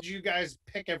how did you guys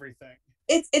pick everything?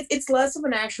 It's less of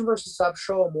an Action versus Sub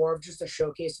show, more of just a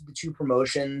showcase of the two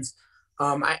promotions.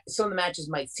 Some of the matches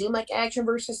might seem like Action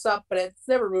versus Sub, but it's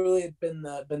never really been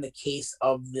the case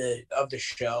of the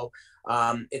show.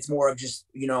 It's more of just,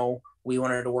 we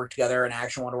wanted to work together and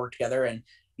Action wanted to work together, and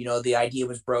the idea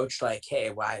was broached like, hey,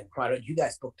 why don't you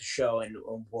guys book the show and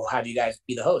we'll have you guys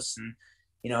be the hosts. And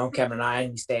Kevin and I,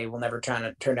 we say we'll never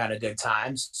turn down a good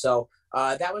time. So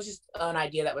that was just an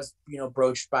idea that was,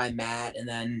 broached by Matt and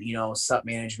then, Sup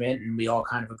management, and we all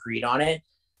kind of agreed on it.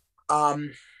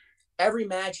 Every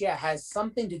match, has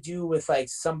something to do with like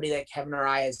somebody that Kevin or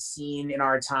I has seen in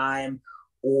our time,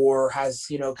 or has,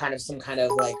 kind of some kind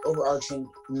of like overarching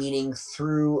meaning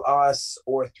through us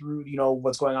or through,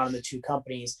 what's going on in the two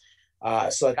companies.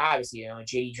 So like obviously,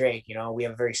 JD Drake, we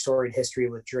have a very storied history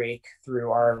with Drake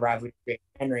through our rivalry with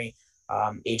Henry.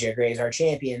 AJ Gray is our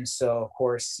champion, so of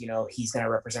course, he's going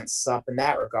to represent Sup in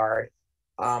that regard.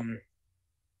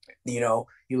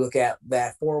 You look at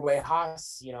that four-way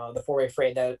Haas, the four-way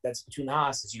fray that's between the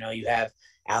Haas's. You have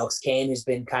Alex Kane, who's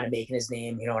been kind of making his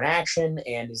name, in action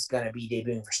and is going to be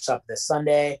debuting for Sup this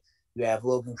Sunday. You have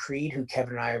Logan Creed, who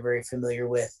Kevin and I are very familiar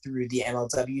with through the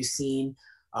MLW scene.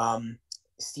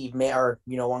 Steve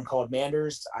one called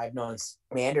Manders. I've known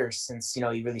Manders since, he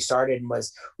really started and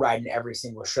was riding every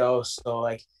single show. So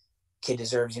like kid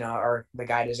deserves, or the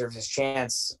guy deserves his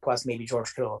chance. Plus maybe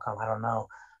George Kittle will come. I don't know.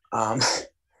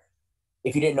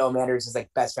 If you didn't know, Manders is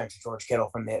like best friend with George Kittle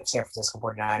from the San Francisco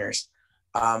 49ers.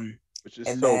 Which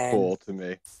is cool to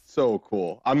me. So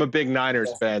cool. I'm a big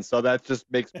Niners fan, so that just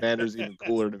makes Manders even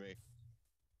cooler to me.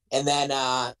 And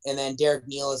then Derek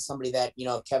Neal is somebody that,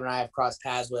 Kevin and I have crossed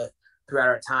paths with throughout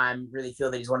our time. Really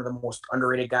feel that he's one of the most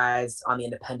underrated guys on the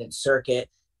independent circuit.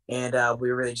 And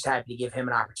we were really just happy to give him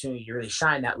an opportunity to really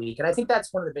shine that week. And I think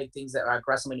that's one of the big things that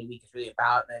WrestleMania week is really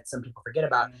about, that some people forget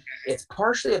about. It's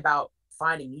partially about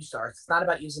finding new stars. It's not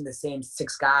about using the same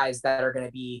 6 guys that are going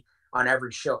to be on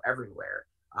every show everywhere.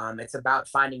 It's about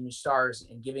finding new stars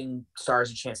and giving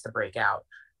stars a chance to break out.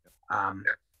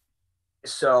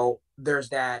 So there's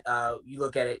that. You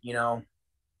look at it,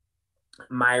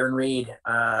 Myron Reed,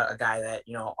 a guy that,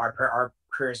 our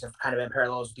careers have kind of been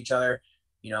parallels with each other,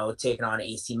 taking on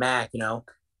AC Mack.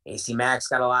 AC Mack's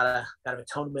got a lot of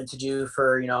atonement to do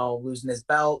for, losing his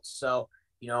belt. So,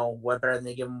 what better than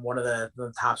to give him one of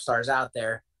the top stars out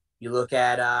there. You look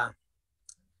at, I'm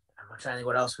trying to think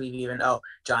what else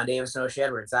John Davis and O'Shea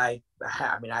Edwards. I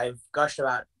mean, I've gushed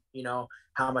about,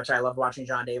 how much I love watching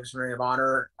John Davis in Ring of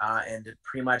Honor, and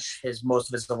pretty much most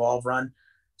of his Evolve run.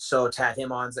 So to have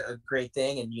him on is a great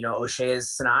thing. And, O'Shea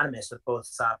is synonymous with both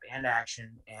Sup and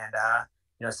Action. And,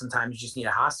 sometimes you just need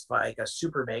a Haas fight, like a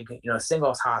super big,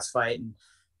 singles Haas fight. And,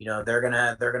 they're going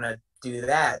to do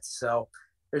that. So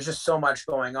there's just so much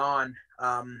going on,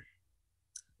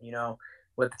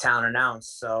 with the talent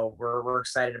announced. So we're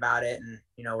excited about it. And,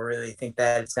 we really think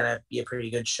that it's going to be a pretty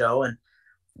good show, and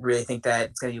really think that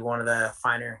it's going to be one of the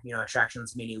finer,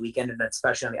 attractions Mania weekend, and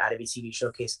especially on the IWTV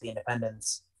Showcase of the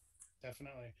Independents.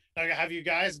 Definitely. Now, have you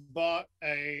guys bought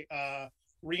a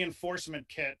reinforcement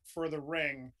kit for the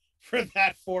ring for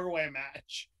that 4-way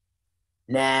match?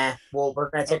 Nah. Well, we're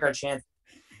going to take our chance.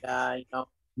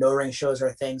 No ring shows are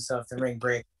a thing, so if the ring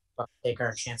breaks, we'll take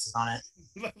our chances on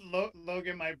it.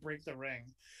 Logan might break the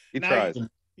ring. He tries.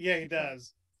 Yeah, he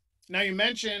does. Now, you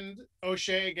mentioned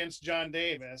O'Shea against John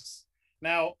Davis.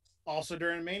 Now, also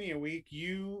during Mania Week,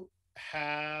 you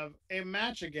have a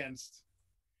match against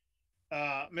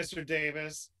Mr.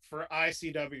 Davis for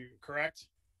ICW, correct?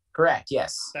 Correct,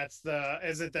 yes.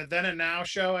 Is it the Then and Now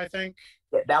show, I think?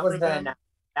 Yeah, that was Then and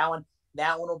Now.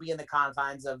 That one will be in the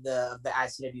confines of the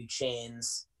ICW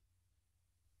chains.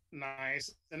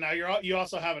 Nice. And now you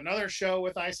also have another show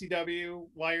with ICW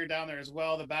while you're down there as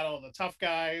well, the Battle of the Tough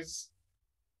Guys.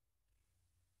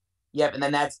 Yep, and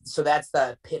then that's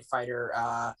the Pit Fighter,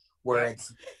 where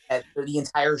it's the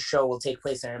entire show will take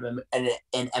place in an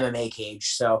MMA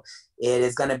cage. So it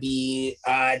is going to be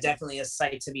definitely a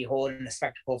sight to behold and a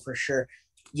spectacle for sure.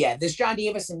 Yeah, this John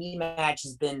Davis and me match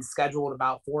has been scheduled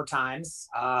about 4 times.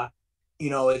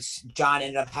 It's John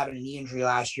ended up having a knee injury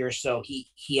last year, so he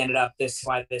ended up this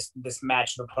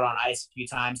match to put on ice a few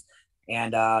times.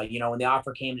 And when the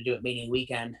offer came to do it Mania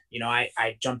weekend,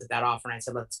 I jumped at that offer and I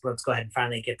said, let's go ahead and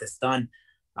finally get this done.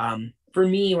 For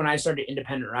me, when I started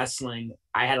independent wrestling,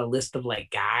 I had a list of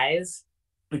like guys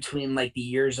between like the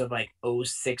years of like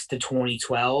 2006 to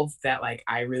 2012 that like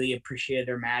I really appreciated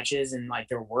their matches and like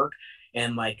their work,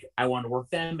 and like I wanted to work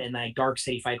them, and like Dark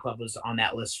City Fight Club was on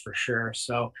that list for sure.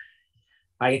 So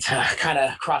I get to kind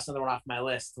of cross another one off my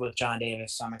list with John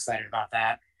Davis, so I'm excited about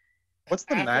that. What's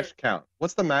the match count?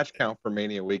 What's the match count for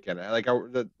Mania weekend?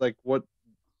 What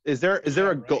is there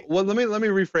a goal? Well, let me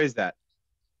rephrase that.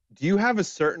 Do you have a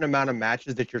certain amount of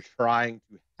matches that you're trying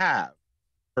to have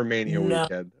for Mania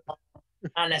weekend?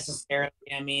 Not necessarily.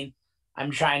 I mean,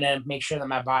 I'm trying to make sure that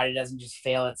my body doesn't just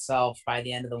fail itself by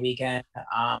the end of the weekend,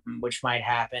 which might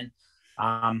happen.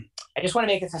 I just want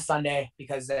to make it to Sunday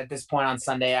because at this point on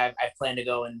Sunday, I plan to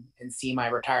go and see my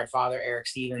retired father, Eric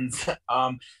Stevens,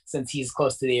 since he's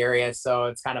close to the area. So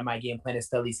it's kind of my game plan is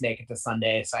to at least make it to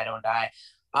Sunday so I don't die.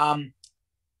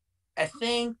 I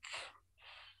think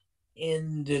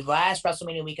in the last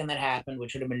WrestleMania weekend that happened,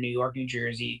 which would have been New York, New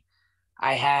Jersey,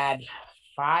 I had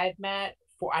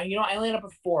four. I only ended up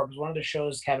with four because one of the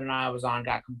shows Kevin and I was on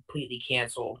got completely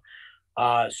canceled.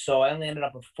 So I only ended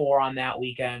up with four on that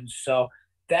weekend. So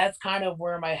that's kind of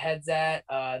where my head's at.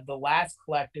 The last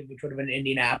collective, which would have been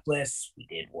Indianapolis, we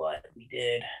did what?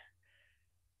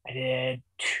 I did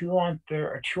two on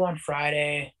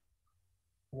Friday,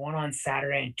 one on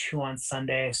Saturday, and two on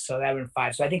Sunday. So that would have been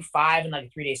five. So I think five in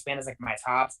like a 3-day span is like my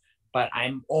tops, but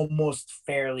I'm almost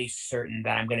fairly certain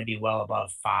that I'm going to be well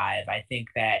above five. I think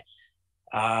that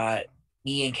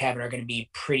me and Kevin are going to be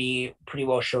pretty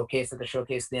well showcased at the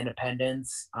Showcase of the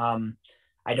Independents.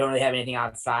 I don't really have anything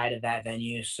outside of that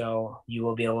venue, so you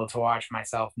will be able to watch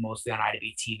myself mostly on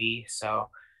IW TV. So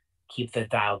keep the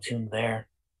dial tuned there.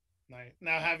 Nice.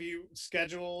 Now, have you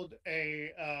scheduled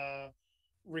a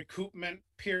recoupment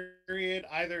period,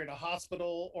 either in a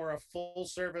hospital or a full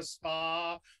service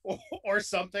spa or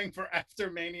something for after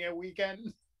Mania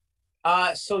weekend?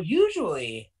 So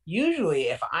usually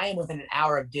if I am within an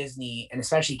hour of Disney, and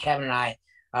especially Kevin and I,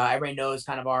 everybody knows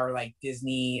kind of our like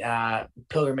Disney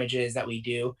pilgrimages that we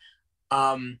do.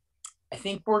 I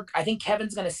think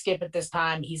Kevin's gonna skip it this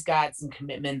time. He's got some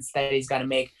commitments that he's got to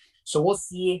make. So we'll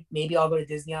see. Maybe I'll go to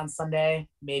Disney on Sunday.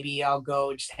 Maybe I'll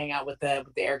go just hang out with the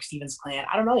Eric Stevens clan.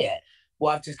 I don't know yet.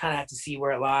 We'll have to see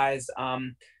where it lies.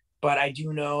 But I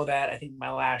do know that I think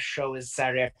my last show is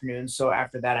Saturday afternoon. So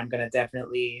after that, I'm gonna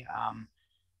definitely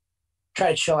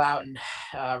try to chill out and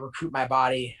recruit my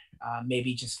body.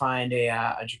 Maybe just find a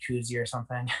jacuzzi or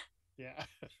something. Yeah.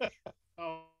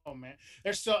 Oh man,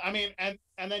 there's so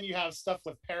and then you have stuff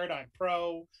with Paradigm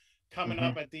Pro coming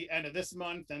up at the end of this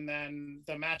month, and then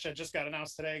the match that just got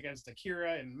announced today against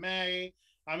Akira in May.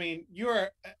 I mean, you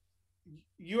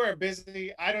are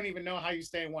busy. I don't even know how you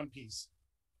stay in one piece.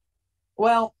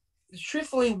 Well,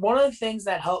 truthfully, one of the things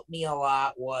that helped me a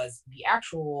lot was the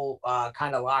actual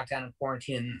kind of lockdown and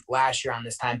quarantine last year on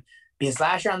this time. Because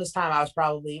last year on this time, I was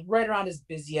probably right around as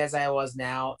busy as I was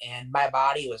now, and my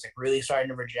body was like really starting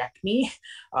to reject me.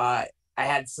 I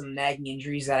had some nagging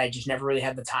injuries that I just never really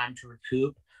had the time to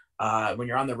recoup. When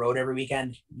you're on the road every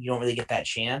weekend, you don't really get that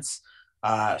chance.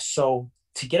 So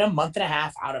to get a month and a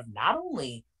half out of not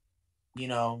only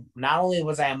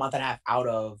was I a month and a half out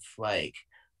of like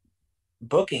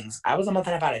bookings, I was a month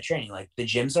and a half out of training. Like the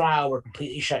gyms in Ohio were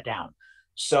completely shut down.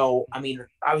 So, I mean,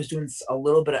 I was doing a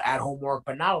little bit of at-home work,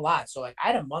 but not a lot. So, like, I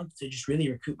had a month to just really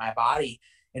recoup my body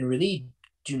and really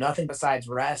do nothing besides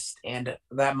rest. And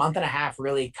that month and a half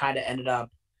really kind of ended up,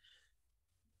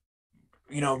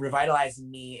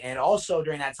 revitalizing me. And also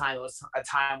during that time, it was a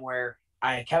time where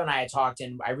Kevin and I had talked,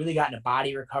 and I really got into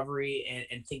body recovery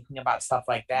and thinking about stuff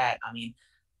like that. I mean,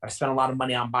 I've spent a lot of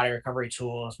money on body recovery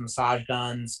tools, massage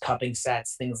guns, cupping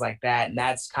sets, things like that. And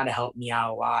that's kind of helped me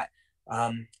out a lot.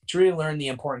 To really learn the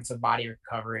importance of body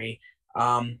recovery.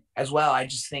 As well, I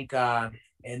just think, and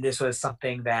this was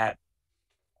something that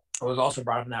was also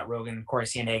brought up in that Rogan Corey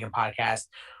Sandhagen podcast,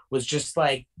 was just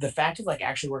like the fact of like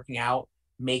actually working out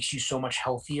makes you so much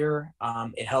healthier.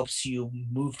 It helps you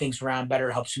move things around better.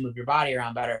 It helps you move your body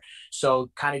around better.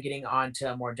 So kind of getting onto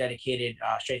a more dedicated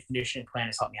strength conditioning plan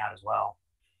has helped me out as well.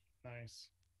 Nice.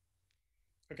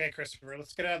 Okay, Christopher,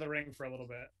 let's get out of the ring for a little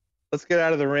bit. Let's get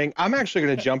out of the ring. I'm actually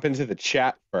going to jump into the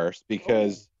chat first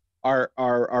because our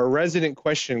resident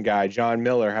question guy, John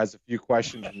Miller, has a few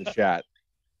questions in the chat.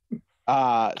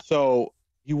 So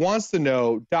he wants to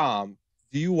know, Dom,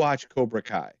 do you watch Cobra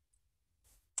Kai?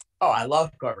 Oh, I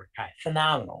love Cobra Kai.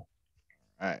 Phenomenal.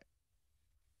 All right.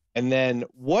 And then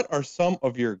what are some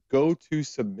of your go-to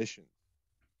submissions?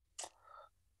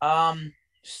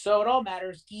 So it all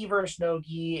matters. Gi versus no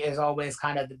gi is always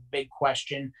kind of the big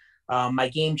question. My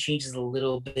game changes a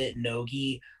little bit no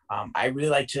gi. I really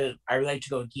like to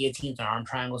go guillotines and arm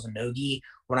triangles and no gi.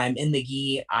 When I'm in the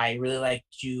gi, I really like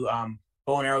to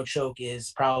bow and arrow choke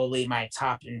is probably my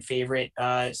top and favorite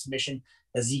submission.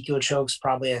 Ezekiel choke's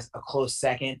probably a close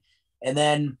second. And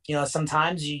then,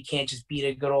 sometimes you can't just beat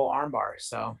a good old arm bar.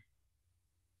 So.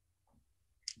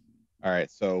 All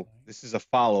right. So this is a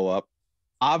follow-up.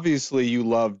 Obviously, you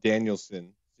love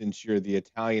Danielson since you're the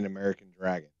Italian-American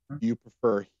Dragon. Do you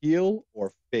prefer heel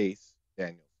or face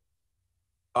Danielson?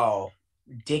 Oh,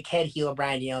 dickhead heel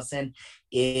Brian Danielson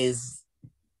is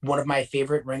one of my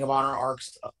favorite Ring of Honor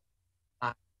arcs.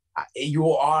 You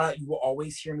will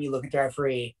always hear me look at the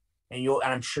referee and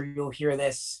I'm sure you'll hear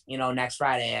this, next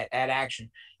Friday at Action.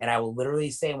 And I will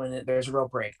literally say when there's a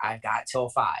rope break, I've got till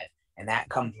 5. And that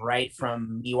comes right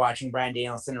from me watching Bryan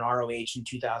Danielson in ROH in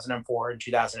 2004 and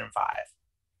 2005.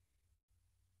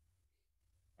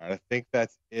 All right, I think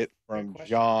that's it from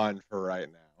John for right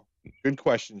now. Good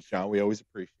questions, John. We always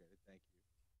appreciate it. Thank you.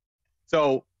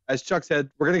 So, as Chuck said,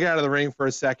 we're going to get out of the ring for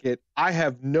a second. I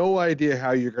have no idea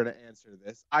how you're going to answer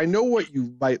this. I know what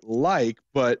you might like,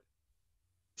 but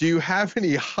do you have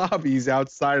any hobbies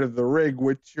outside of the ring,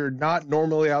 which you're not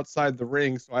normally outside the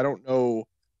ring? So I don't know,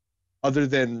 other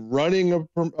than running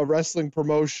a wrestling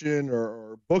promotion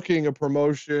or booking a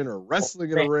promotion or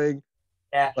wrestling in a ring.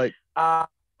 Yeah.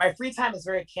 My free time is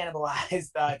very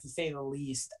cannibalized, to say the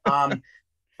least.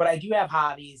 But I do have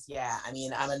hobbies. Yeah, I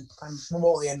mean, I'm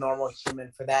remotely a normal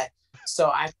human for that.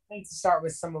 So I'm going to start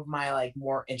with some of my like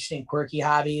more interesting, quirky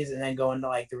hobbies, and then go into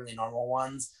like the really normal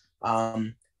ones.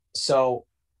 So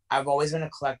I've always been a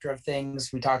collector of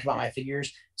things. We talked about my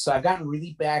figures. So I've gotten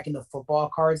really back into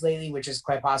football cards lately, which is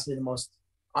quite possibly the most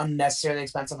unnecessarily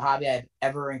expensive hobby I've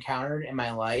ever encountered in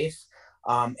my life.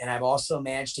 And I've also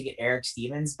managed to get Eric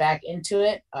Stevens back into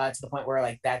it, to the point where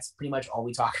like that's pretty much all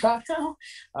we talk about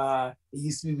now. It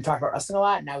used to be we talk about wrestling a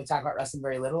lot. Now we talk about wrestling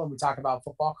very little, and we talk about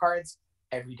football cards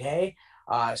every day.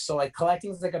 So like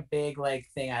collecting is like a big like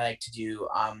thing I like to do.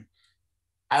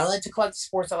 I like to collect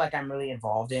sports that like I'm really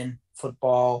involved in,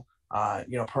 football,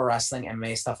 pro wrestling,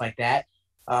 MMA, stuff like that.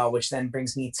 Which then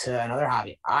brings me to another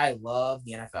hobby. I love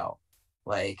the NFL.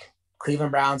 Like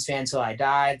Cleveland Browns fan till I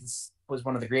died. This was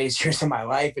one of the greatest years of my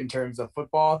life in terms of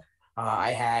football.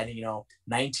 I had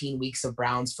 19 weeks of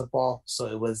Browns football, so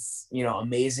it was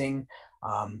amazing.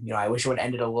 I wish it would have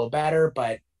ended a little better,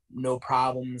 but no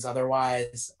problems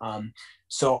otherwise.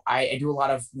 So I do a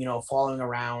lot of following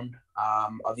around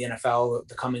of the NFL,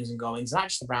 the comings and goings, not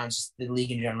just the Browns, just the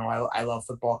league in general. I love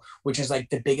football, which is like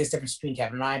the biggest difference between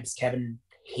Kevin and I, because Kevin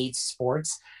hates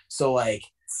sports. So like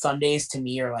Sundays to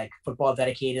me are like football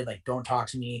dedicated, like don't talk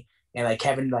to me. And like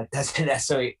Kevin like doesn't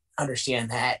necessarily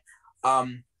understand that.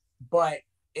 But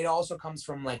it also comes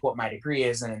from like what my degree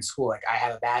is. And in school, like I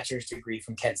have a bachelor's degree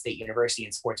from Kent State University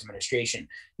in sports administration.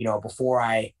 Before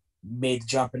I made the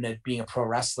jump into being a pro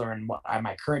wrestler and what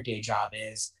my current day job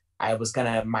is,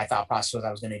 my thought process was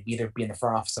I was going to either be in the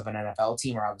front office of an NFL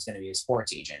team or I was going to be a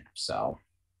sports agent. So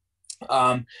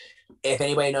if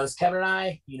anybody knows Kevin and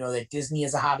I, that Disney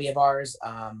is a hobby of ours.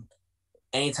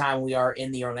 Anytime we are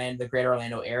in the greater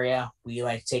Orlando area, we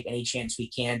like to take any chance we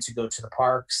can to go to the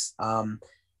parks.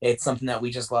 It's something that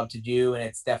we just love to do. And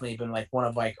it's definitely been like one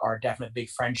of like our definite big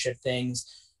friendship things.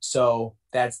 So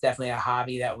that's definitely a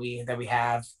hobby that we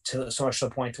have, to so much to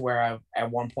the point to where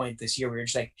at one point this year, we were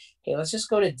just like, hey, let's just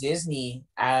go to Disney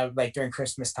like during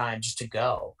Christmas time just to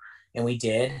go. And we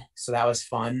did. So that was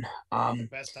fun. The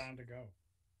best time to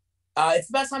go. It's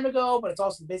the best time to go, but it's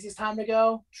also the busiest time to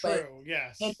go. True,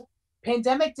 yes.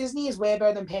 Pandemic Disney is way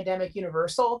better than Pandemic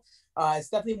Universal. It's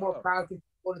definitely more crowd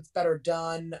control. It's better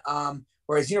done.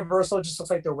 Whereas Universal just looks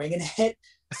like they're winging it.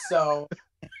 So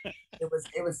it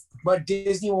was, but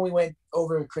Disney when we went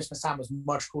over Christmas time was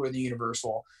much cooler than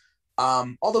Universal.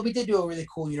 Although we did do a really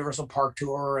cool Universal Park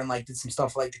tour and like did some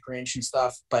stuff like the Grinch and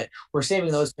stuff, but we're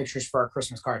saving those pictures for our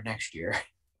Christmas card next year.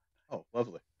 Oh,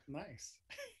 lovely. Nice.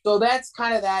 So that's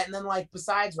kind of that. And then like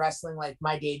besides wrestling, like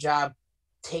my day job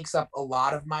takes up a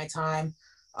lot of my time.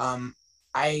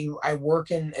 I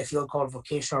work in a field called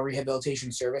vocational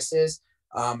rehabilitation services,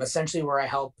 essentially where I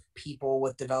help people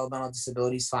with developmental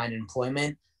disabilities find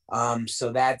employment.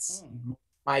 So that's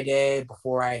my day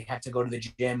before I have to go to the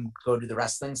gym, go do the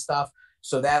wrestling stuff.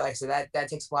 So that, like I said, that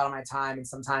takes a lot of my time. And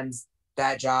sometimes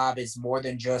that job is more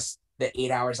than just the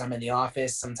 8 hours I'm in the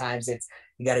office. Sometimes it's,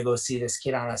 you got to go see this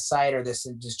kid on a site or this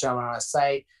and just jump on a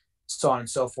site, so on and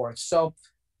so forth. So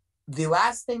the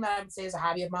last thing that I would say is a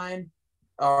hobby of mine,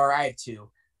 or I have two.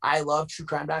 I love true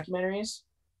crime documentaries.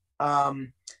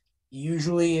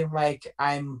 Usually like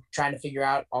I'm trying to figure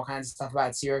out all kinds of stuff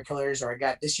about serial killers, or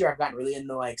this year I've gotten really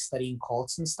into like studying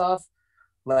cults and stuff.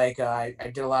 Like I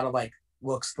did a lot of like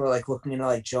looking into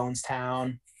like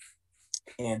Jonestown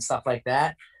and stuff like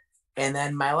that. And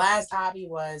then my last hobby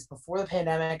was, before the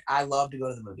pandemic, I love to go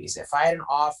to the movies. If I had an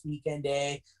off weekend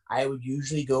day, I would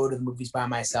usually go to the movies by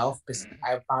myself, because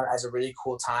I found it as a really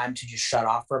cool time to just shut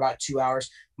off for about 2 hours.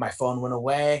 My phone went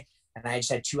away and I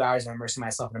just had 2 hours of immersing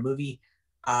myself in a movie.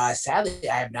 Sadly,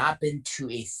 I have not been to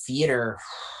a theater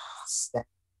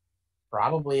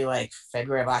probably like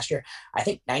February of last year. I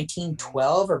think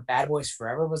 1912 or Bad Boys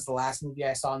Forever was the last movie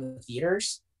I saw in the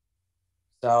theaters.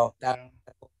 So that's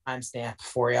a timestamp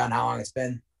for you on how long it's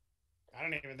been. I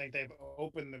don't even think they've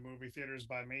opened the movie theaters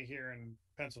by me here in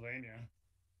Pennsylvania.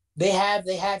 They have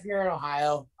here in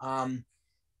Ohio,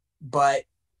 but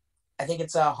I think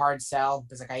it's a hard sell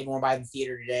because like I even went by the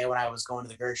theater today when I was going to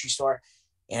the grocery store,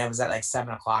 and it was at like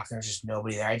 7 o'clock. And there was just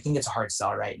nobody there. I think it's a hard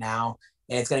sell right now,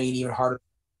 and it's going to get even harder,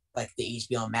 like the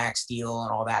HBO Max deal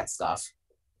and all that stuff.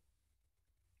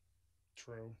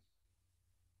 True.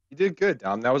 You did good,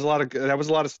 Dom. That was a lot of good. That was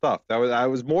a lot of stuff. I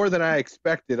was more than I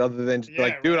expected. Other than just Yeah,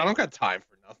 like, dude, I right. don't got time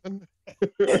for nothing.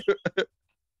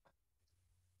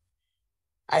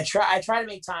 I try to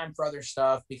make time for other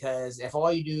stuff because if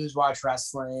all you do is watch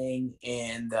wrestling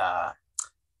and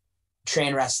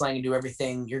train wrestling and do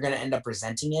everything, you're going to end up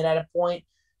resenting it at a point.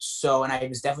 So, and I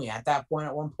was definitely at that point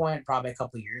at one point, probably a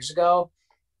couple of years ago.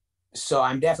 So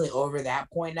I'm definitely over that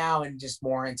point now and just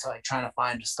more into like trying to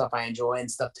find stuff I enjoy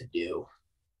and stuff to do.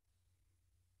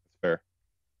 That's fair.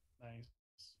 Nice.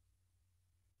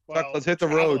 Chuck, Well, let's hit the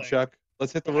road, traveling. Chuck.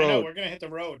 Let's hit the I know road. we're gonna hit the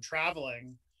road.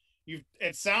 Traveling.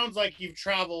 It sounds like you've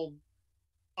traveled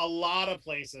a lot of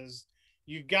places.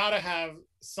 You got to have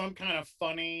some kind of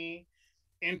funny,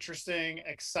 interesting,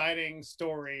 exciting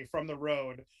story from the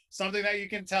road. Something that you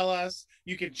can tell us.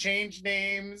 You can change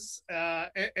names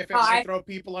if it might I throw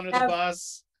people under the have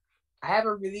bus. I have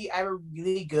a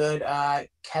really good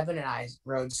Kevin and I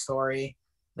road story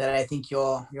that I think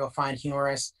you'll find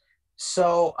humorous.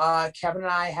 So Kevin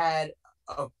and I had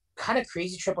a kind of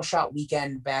crazy triple shot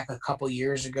weekend back a couple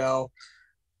years ago.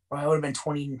 Well, it would have been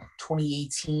 2018.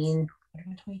 Would it have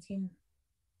been 2018?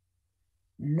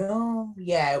 No,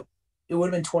 yeah, it would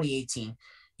have been 2018.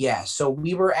 Yeah, so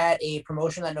we were at a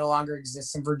promotion that no longer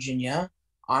exists in Virginia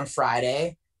on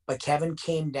Friday, but Kevin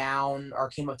came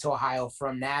up to Ohio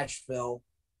from Nashville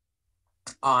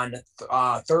on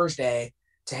Thursday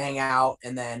to hang out,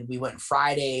 and then we went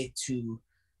Friday to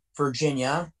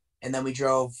Virginia, and then we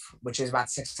drove, which is about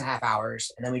 6.5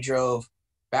 hours, and then we drove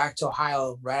back to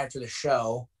Ohio right after the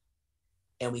show,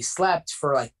 and we slept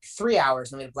for like 3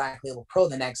 hours, and then we had Black Label Pro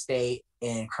the next day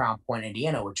in Crown Point,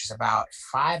 Indiana, which is about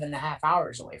 5.5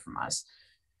 hours away from us.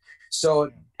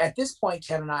 So at this point,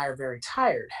 Kevin and I are very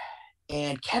tired,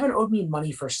 and Kevin owed me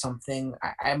money for something.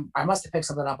 I must have picked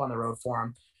something up on the road for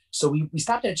him. So we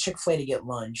stopped at a Chick-fil-A to get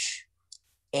lunch,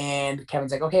 and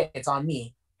Kevin's like, okay, it's on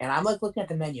me. And I'm like looking at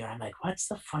the menu, and I'm like, what's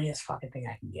the funniest fucking thing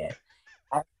I can get?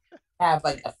 I have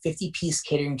like a 50-piece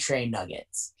catering tray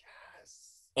nuggets. Yes.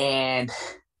 And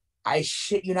I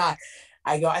shit you not.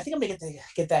 I go, I think I'm gonna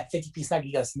get that 50-piece nugget.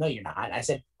 He goes, no, you're not. I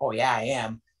said, oh yeah, I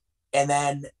am. And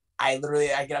then I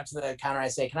get up to the counter. I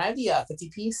say, can I have the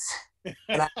 50-piece?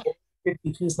 And I get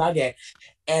 50-piece nugget.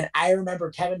 And I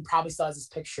remember Kevin probably still has this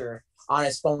picture on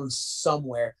his phone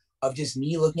somewhere of just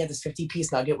me looking at this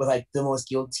 50-piece nugget with like the most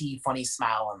guilty, funny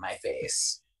smile on my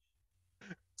face.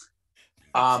 That's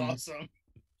Um, awesome.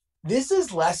 this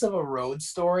is less of a road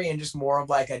story and just more of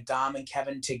like a Dom and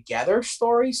Kevin together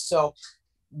story. So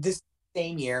this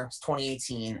same year,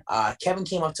 2018, Kevin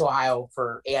came up to Ohio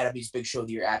for AIW's big show of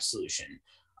the year, Absolution.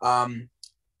 Um,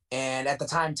 and at the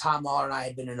time, Tom Lawler and I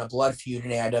had been in a blood feud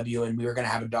in AIW, and we were going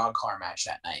to have a dog collar match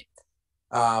that night.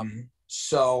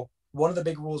 So one of the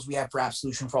big rules we have for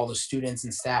Absolution for all the students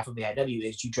and staff of the AIW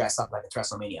is you dress up like it's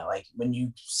WrestleMania. Like when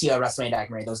you see a WrestleMania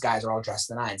documentary, those guys are all dressed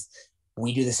to the nines.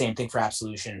 We do the same thing for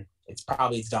Absolution. It's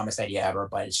probably the dumbest idea ever,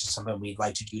 but it's just something we'd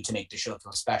like to do to make the show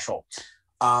feel special.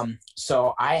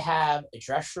 So I have a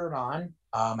dress shirt on,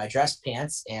 my dress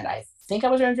pants, and I think I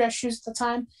was wearing dress shoes at the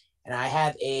time. And I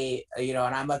have and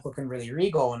I'm like looking really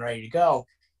regal and ready to go.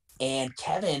 And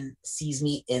Kevin sees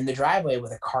me in the driveway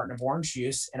with a carton of orange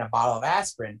juice and a bottle of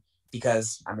aspirin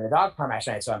because I'm in a dog park match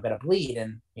night, so I'm gonna bleed.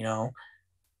 And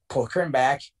pull the curtain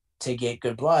back to get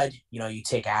good blood. You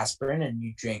take aspirin and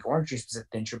you drink orange juice because it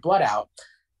thins your blood out.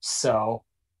 So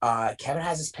Kevin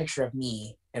has this picture of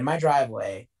me in my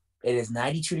driveway. It is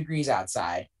 92 degrees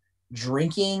outside,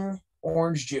 drinking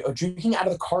orange juice, drinking out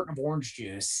of the carton of orange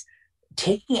juice,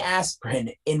 taking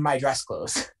aspirin in my dress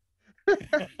clothes.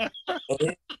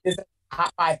 It is a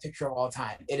top 5 picture of all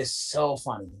time. It is so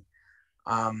funny.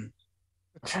 I'm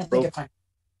trying to think if I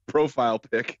Profile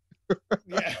pic.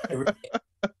 Yeah.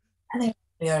 I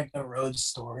think the road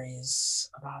stories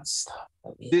about stuff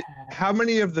that we had. How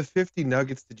many of the 50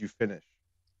 nuggets did you finish?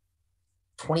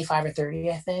 25 or 30,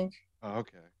 I think. Oh,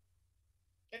 okay.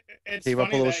 It's Came up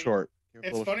a funny little that short.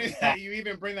 it's funny that you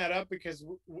even bring that up because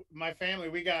my family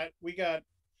we got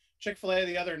Chick-fil-A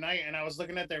the other night, and I was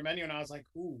looking at their menu and I was like,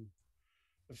 ooh,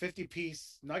 the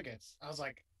 50-piece nuggets. I was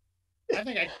like, I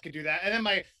think I could do that. And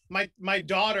then my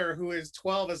daughter, who is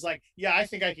 12, is like, yeah, I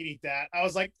think I could eat that. I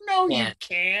was like, no, you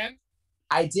can't.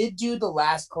 I did do the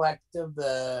last collective,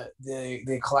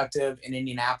 the collective in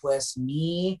Indianapolis.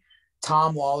 Me,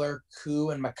 Tom Waller, Koo,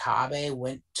 and Makabe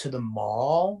went to the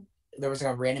mall there was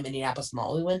like a random Indianapolis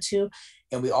mall we went to,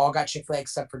 and we all got Chick-fil-A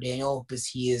except for Daniel because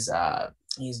he's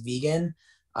vegan.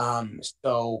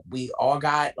 So we all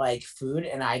got like food,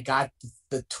 and I got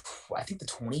I think the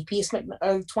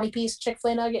 20-piece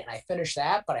Chick-fil-A nugget, and I finished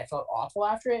that, but I felt awful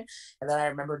after it. And then I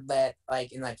remembered that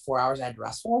like in like 4 hours I had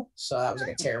restful, so that was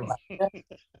like a terrible.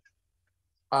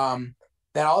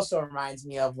 That also reminds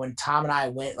me of when Tom and I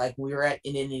went, like we were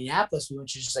in Indianapolis, we went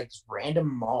to just like this random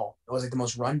mall. It was like the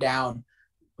most rundown,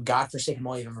 godforsaken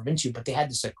mall you've ever been to, but they had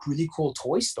this like really cool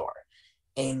toy store.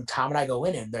 And Tom and I go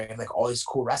in, and they have like all these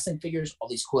cool wrestling figures, all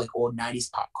these cool like old 90s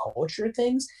pop culture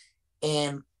things.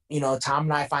 And Tom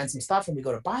and I find some stuff, and we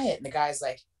go to buy it, and the guy's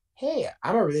like, "Hey,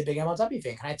 I'm a really big MLW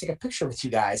fan. Can I take a picture with you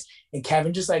guys?" And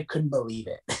Kevin just like couldn't believe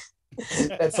it.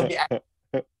 That's something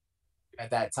at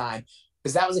that time,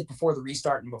 because that was like before the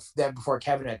restart and before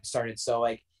Kevin had started. So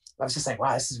like I was just like,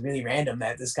 wow, this is really random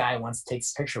that this guy wants to take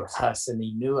this picture with us, and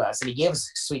he knew us, and he gave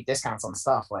us sweet discounts on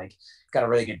stuff. Like got a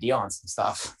really good deal on some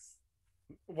stuff.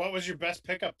 What was your best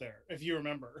pickup there, if you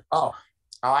remember? Oh,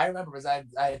 I remember because I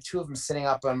had two of them sitting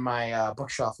up on my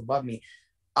bookshelf above me.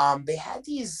 They had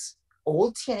these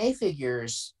old TNA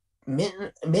figures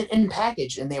mint in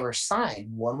package, and they were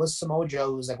signed. One was Samoa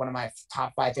Joe, who's like one of my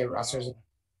top 5 favorite wrestlers.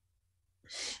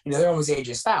 And the other one was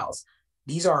AJ Styles.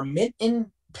 These are mint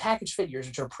in package figures,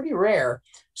 which are pretty rare.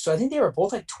 So I think they were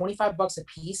both like $25 a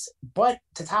piece. But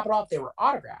to top it off, they were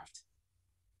autographed.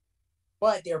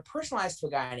 But they were personalized to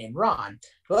a guy named Ron.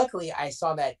 Luckily, I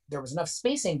saw that there was enough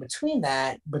spacing between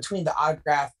the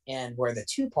autograph and where the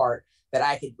 2-part, that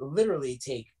I could literally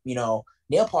take, nail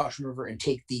polish remover and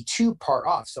take the 2-part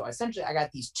off. So essentially, I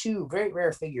got these 2 very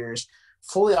rare figures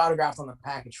fully autographed on the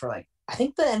package for like, I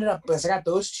think that ended up, because I got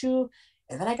those 2,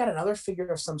 and then I got another figure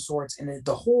of some sorts, and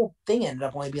the whole thing ended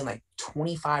up only being like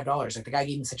 $25. Like the guy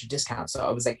gave me such a discount. So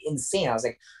it was like insane. I was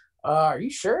like, are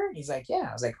you sure? And he's like, yeah.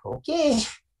 I was like, okay.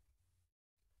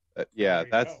 Yeah,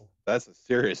 that's a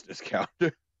serious discount.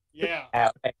 Yeah.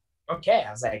 Okay. I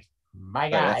was like, my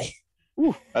guy.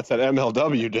 That's an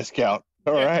MLW discount.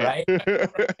 All right.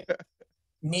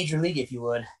 Major League, if you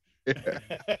would.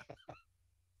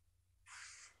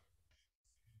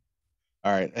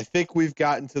 All right. I think we've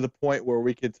gotten to the point where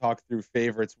we could talk through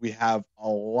favorites. We have a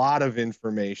lot of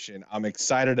information. I'm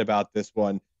excited about this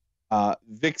one.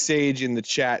 Vic Sage in the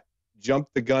chat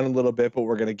jumped the gun a little bit, but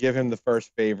we're going to give him the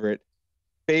first favorite.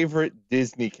 Favorite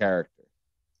Disney character?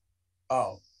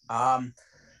 Oh,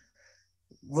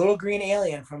 little green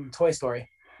alien from Toy Story.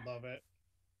 Love it.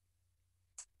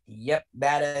 Yep,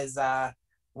 that is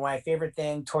my favorite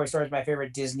thing. Toy Story is my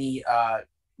favorite Disney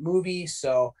movie.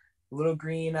 So little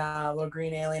green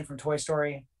alien from Toy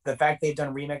Story. The fact they've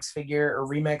done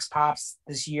remix pops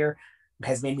this year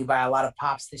has made me buy a lot of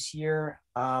pops this year.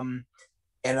 And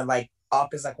then, like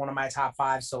Up is like one of my top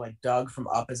 5. So like Doug from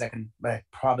Up is like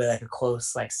probably like a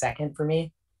close like second for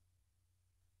me.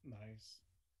 Nice.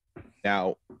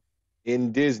 Now,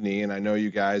 in Disney, and I know you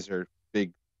guys are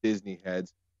big Disney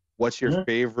heads, what's your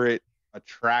favorite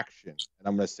attraction? And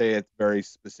I'm going to say it's very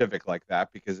specific like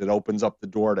that because it opens up the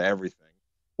door to everything.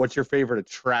 What's your favorite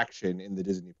attraction in the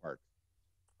Disney park?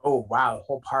 Oh wow, the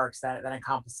whole parks that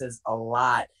encompasses a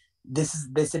lot. This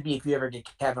would be, if you ever get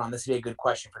Kevin on, this would be a good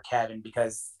question for Kevin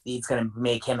because it's going to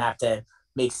make him have to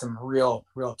make some real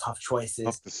tough choices.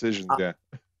 Tough decisions, yeah.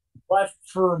 But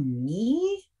for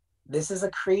me, this is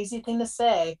a crazy thing to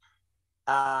say.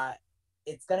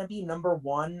 It's going to be number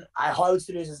 1. Hollywood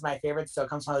Studios is my favorite, so it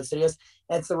comes from Hollywood Studios,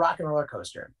 and it's the Rock and Roller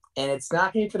Coaster. And it's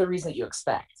not going to be for the reason that you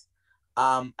expect.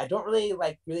 I don't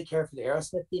really care for the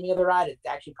Aerosmith theming of the ride. It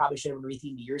actually probably should have been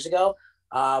rethemed years ago.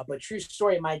 But true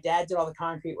story, my dad did all the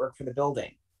concrete work for the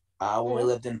building when we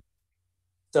lived in.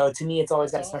 So to me, it's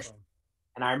always got a special.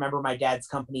 And I remember my dad's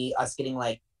company, us getting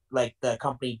like the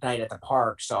company night at the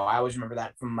park. So I always remember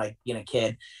that from like being a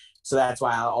kid. So that's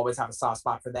why I always have a soft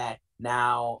spot for that.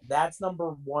 Now that's number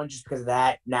 1 just because of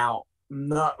that. Now,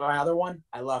 my other one,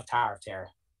 I love Tower of Terror.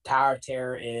 Tower of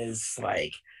Terror is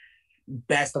like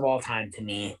best of all time to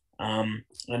me.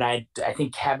 And I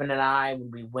think Kevin and I, when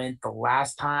we went the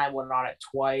last time, went on it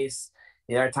twice.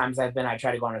 The other times I've been, I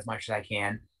try to go on as much as I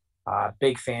can.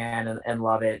 Big fan and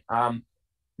love it.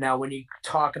 Now, when you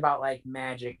talk about like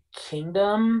Magic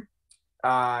Kingdom,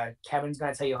 Kevin's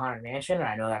going to tell you Haunted Mansion, and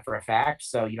I know that for a fact,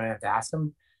 so you don't have to ask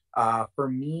him. For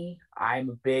me, I'm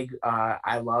a big,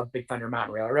 I love Big Thunder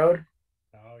Mountain Railroad.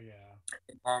 Oh, yeah.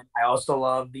 And I also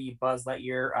love the Buzz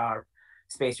Lightyear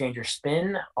Space Ranger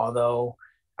spin, although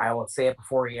I will say it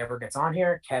before he ever gets on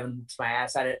here. Kevin whips my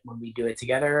ass at it when we do it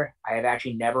together. I have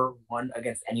actually never won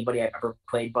against anybody I've ever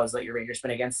played Buzz Lightyear Ranger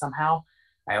spin against somehow.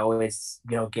 I always,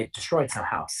 get destroyed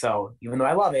somehow. So even though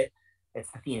I love it, it's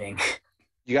the theming.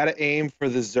 You got to aim for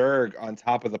the Zerg on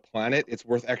top of the planet. It's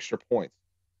worth extra points.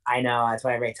 I know that's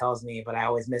what everybody tells me, but I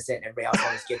always miss it, and everybody else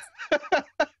always gets.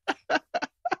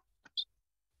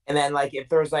 And then like if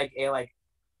there's like a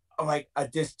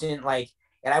distant like,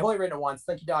 and I've only written it once.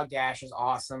 Slinky Dog Dash is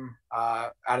awesome.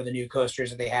 Out of the new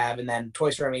coasters that they have, and then Toy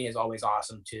Story Mania is always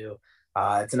awesome too.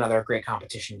 It's another great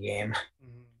competition game.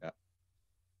 Yeah.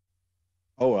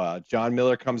 Oh, John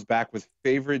Miller comes back with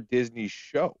favorite Disney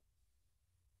show.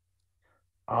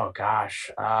 Oh gosh,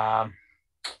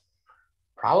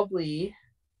 probably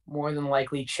more than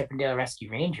likely Chip and Dale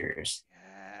Rescue Rangers.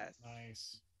 Yes.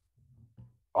 Nice.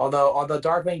 Although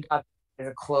Darkwing Duck is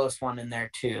a close one in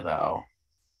there too, though.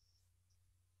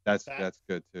 That's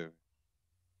good too.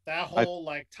 That whole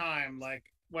like time, like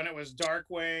when it was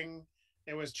Darkwing,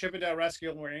 it was Chip and Dale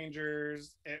Rescue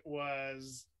Rangers, it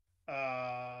was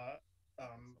oh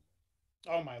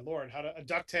my lord,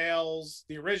 DuckTales,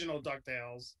 the original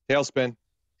DuckTales. Tailspin.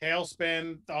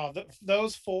 Oh,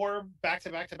 those four back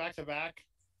to back to back to back.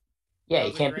 Yeah,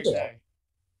 you can't beat it.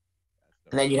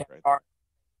 And then you had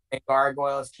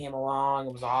Gargoyles came along.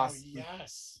 It was awesome.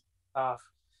 Yes. Oh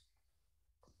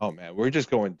man, we're just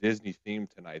going Disney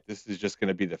themed tonight. This is just going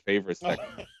to be the favorite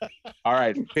section. All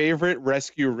right, favorite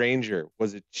Rescue Ranger.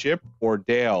 Was it Chip or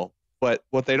Dale? But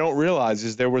what they don't realize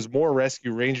is there was more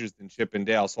Rescue Rangers than Chip and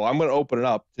Dale. So I'm going to open it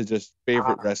up to just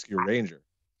favorite Rescue Ranger.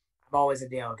 I'm always a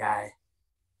Dale guy.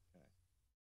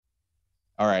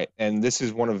 All right, and this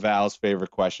is one of Val's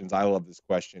favorite questions. I love this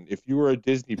question. If you were a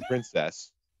Disney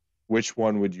princess, which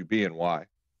one would you be and why?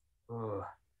 Ooh,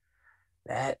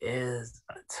 that is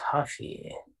a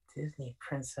toughie. Disney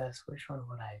princess, which one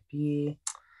would I be?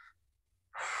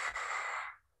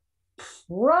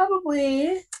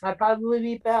 I'd probably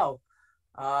be Belle,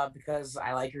 because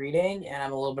I like reading and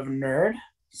I'm a little bit of a nerd.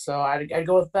 So I'd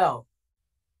go with Belle.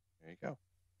 There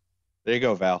you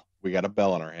go, Val. We got a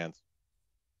Belle in our hands.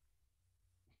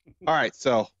 All right,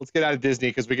 so let's get out of Disney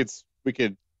because we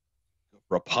could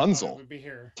Rapunzel would be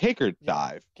here. Take her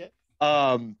dive.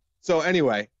 So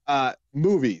anyway,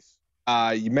 movies.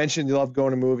 You mentioned you love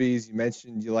going to movies. You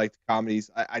mentioned you liked comedies.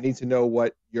 I need to know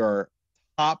what your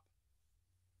top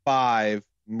 5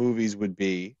 movies would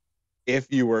be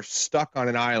if you were stuck on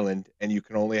an island and you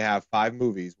can only have 5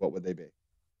 movies. What would they be?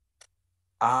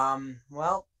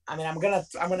 Well, I mean, I'm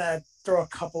gonna throw a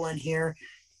couple in here,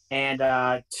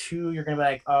 and 2 you're gonna be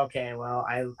like, okay, well,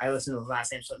 I listened to the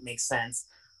last name, so it makes sense.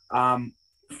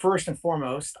 First and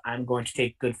foremost, I'm going to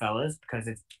take Goodfellas because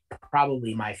it's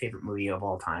probably my favorite movie of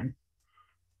all time.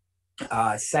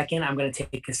 Second, I'm going to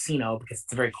take Casino because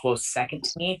it's a very close second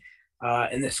to me.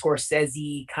 And the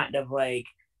Scorsese kind of like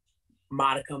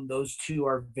modicum, those 2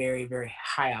 are very, very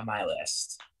high on my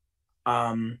list.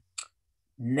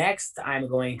 Next, I'm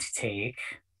going to take,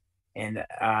 and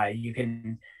you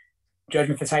can judge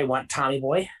me if it's how you want, Tommy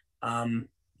Boy.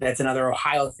 That's another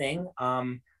Ohio thing.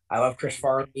 I love Chris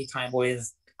Farley. Tommy Boy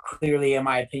is clearly, in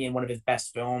my opinion, one of his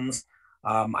best films.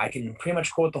 I can pretty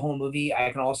much quote the whole movie.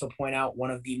 I can also point out one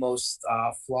of the most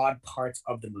flawed parts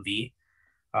of the movie,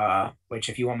 which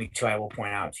if you want me to, I will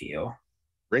point out to you.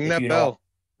 Ring that bell.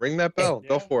 Ring that bell.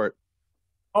 Go for it.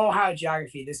 Ohio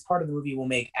geography. This part of the movie will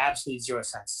make absolutely 0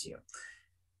 sense to you.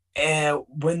 And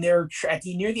when they're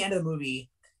near the end of the movie,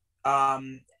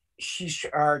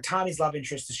 Tommy's love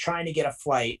interest is trying to get a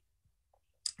flight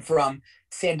from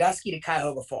Sandusky to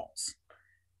Cuyahoga Falls.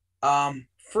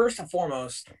 First and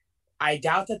foremost, I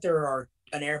doubt that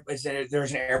there's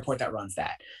an airport that runs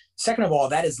that. Second of all,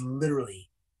 that is literally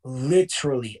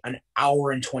an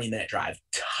hour and 20-minute drive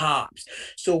tops.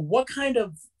 So what kind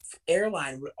of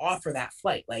airline would offer that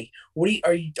flight? Like,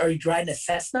 are you driving a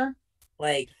Cessna?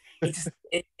 Like, and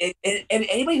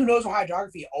anybody who knows Ohio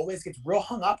geography always gets real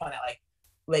hung up on that.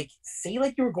 Like say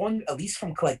like you were going at least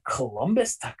from like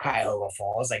Columbus to Cuyahoga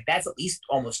Falls, like that's at least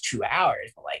almost 2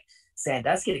 hours. But like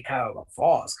Sandusky to Cuyahoga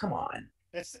Falls, come on.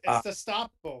 It's the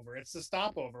stopover. It's the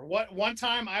stopover. One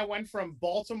time I went from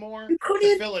Baltimore to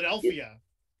Philadelphia.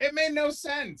 It made no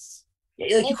sense.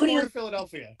 Yeah, like Baltimore to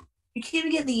Philadelphia. You can't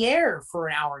even get in the air for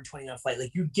an hour and 20-minute flight.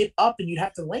 Like you get up and you'd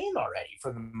have to land already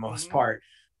for the most part.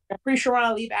 I'm pretty sure when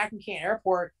I leave Akron Canton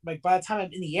Airport, like by the time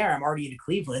I'm in the air, I'm already into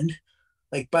Cleveland.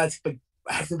 But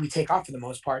after we take off for the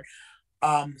most part.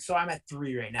 So I'm at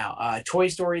 3 right now. Toy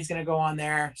Story is gonna go on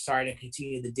there. Sorry to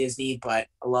continue the Disney, but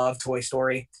I love Toy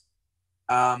Story.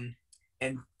 And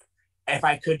if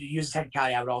I could use a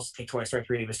technicality, I would also take Toy Story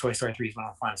 3 because Toy Story 3 is one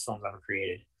of the finest films ever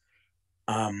created.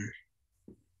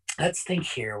 Let's think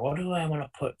here. What do I want to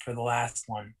put for the last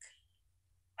one?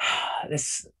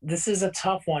 This is a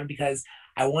tough one because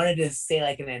I wanted to say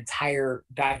like an entire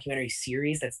documentary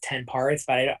series that's 10 parts,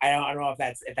 but I don't know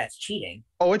if that's cheating.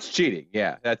 Oh, it's cheating.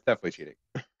 Yeah, that's definitely cheating.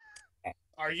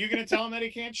 Are you gonna tell him that he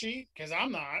can't cheat? Because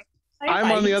I'm not.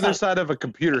 I'm on the other side of a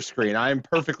computer screen. I am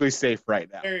perfectly safe right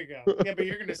now. There you go. Yeah, but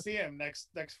you're gonna see him next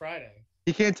Friday.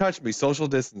 He can't touch me. Social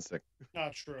distancing.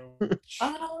 Not true. Let me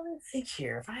think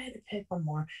here. If I had to pick one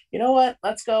more, you know what?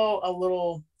 Let's go a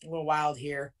little wild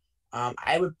here.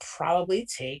 I would probably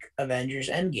take Avengers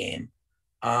Endgame,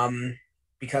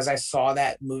 because I saw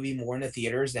that movie more in the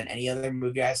theaters than any other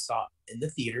movie I saw in the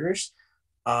theaters.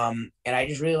 And I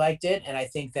just really liked it. And I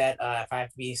think that if I have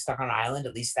to be stuck on an island,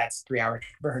 at least that's 3 hours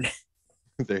to burn.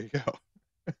 There you go.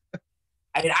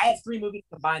 I mean, I have 3 movies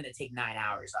combined that take 9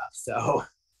 hours up. So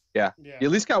yeah, you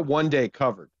at least got one day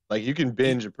covered. Like you can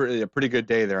binge a pretty good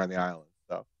day there on the island.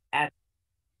 So all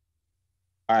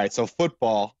right, so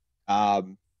football.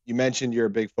 You mentioned you're a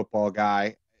big football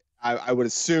guy. I would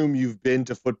assume you've been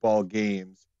to football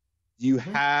games. Do you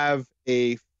have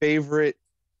a favorite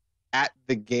at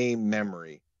the game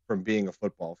memory from being a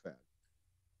football fan?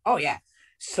 Oh yeah.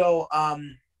 So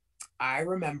I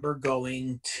remember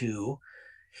going to,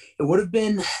 it would have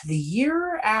been the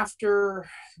year after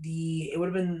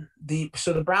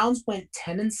so the Browns went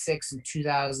 10-6 in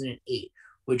 2008,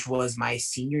 which was my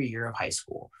senior year of high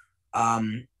school.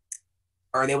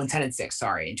 Or they went 10-6,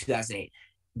 sorry, in 2008.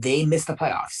 They missed the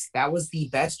playoffs. That was the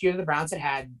best year the Browns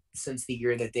had since the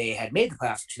year that they had made the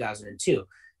playoffs in 2002.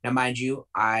 Now, mind you,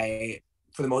 I,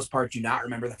 for the most part, do not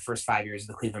remember the first 5 years of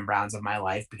the Cleveland Browns of my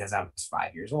life because I was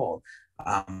 5 years old.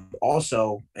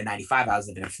 Also, in 95, I was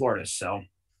living in Florida. So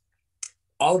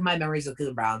all of my memories of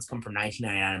Cleveland Browns come from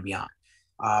 1999 and beyond.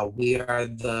 We are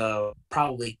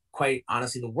probably, quite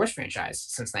honestly, the worst franchise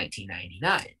since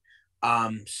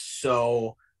 1999.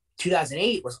 So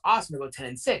 2008 was awesome to go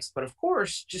 10-6, but of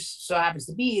course, just so happens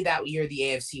to be that year the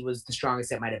AFC was the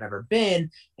strongest it might have ever been,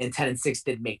 and 10-6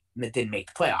 didn't make the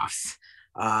playoffs.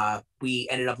 We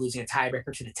ended up losing a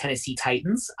tiebreaker to the Tennessee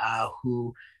Titans,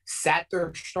 who sat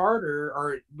their starter,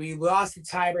 or we lost the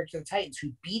tiebreaker to the Titans,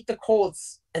 who beat the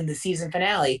Colts in the season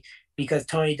finale because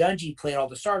Tony Dungy played all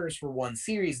the starters for one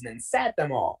series and then sat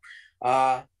them all.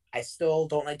 I still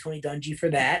don't like Tony Dungy for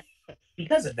that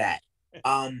because of that.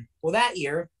 Well, that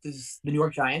year, the New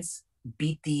York Giants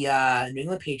beat the New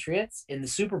England Patriots in the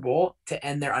Super Bowl to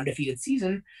end their undefeated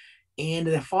season. And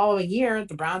the following year,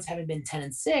 the Browns, having been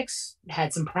 10-6,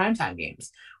 had some primetime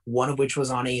games, one of which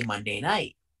was on a Monday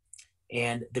night.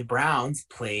 And the Browns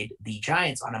played the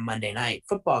Giants on a Monday night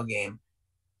football game.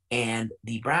 And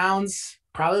the Browns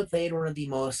probably played one of the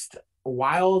most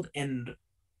wild and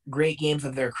great games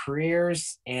of their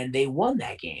careers, and they won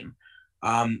that game.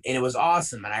 And it was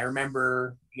awesome. And I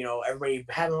remember, everybody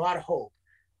having a lot of hope.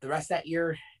 The rest of that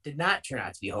year did not turn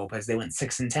out to be hope, as they went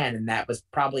 6-10. And that was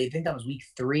probably, I think that was week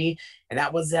 3. And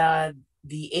that was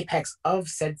the apex of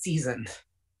said season.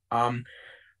 I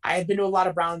had been to a lot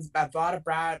of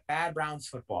bad Browns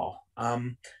football.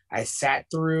 I sat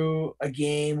through a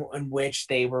game in which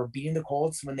they were beating the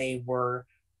Colts when they were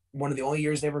one of the only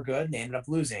years they were good, and they ended up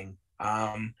losing.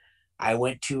 I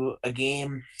went to a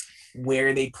game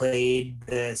where they played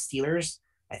the Steelers.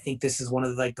 I think this is one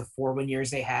of the 4-win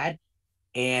years they had.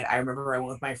 And I remember I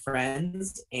went with my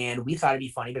friends, and we thought it'd be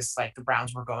funny because the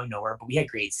Browns were going nowhere, but we had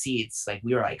great seats.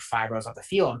 We were 5 rows off the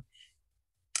field.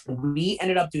 We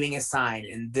ended up doing a sign,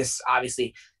 and this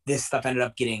stuff ended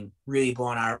up getting really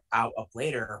blown out up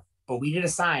later. But we did a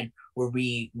sign where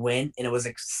we went, and it was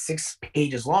 6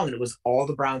 pages long, and it was all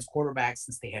the Browns quarterbacks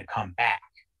since they had come back.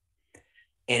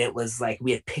 And it was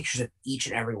we had pictures of each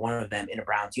and every one of them in a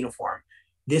Browns uniform.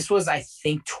 This was, I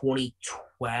think,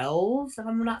 2012, if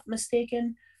I'm not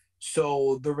mistaken.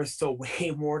 So there was still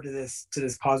way more to this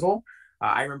puzzle.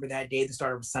 I remember that day the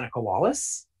starter was Seneca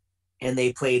Wallace, and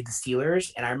they played the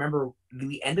Steelers. And I remember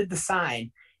we ended the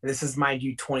sign, and this is, mind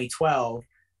you, 2012.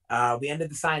 We ended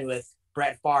the sign with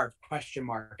Brett Favre, ?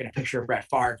 And a picture of Brett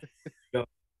Favre.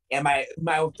 And my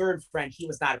third friend, he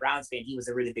was not a Browns fan. He was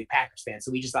a really big Packers fan.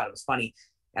 So we just thought it was funny.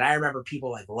 And I remember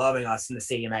people loving us in the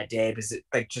stadium that day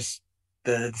because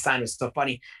the sign was so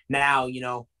funny. Now,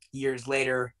 years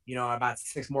later, about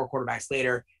 6 more quarterbacks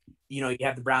later, you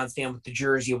have the Browns fan with the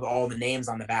jersey with all the names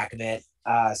on the back of it.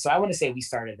 So I want to say we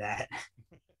started that.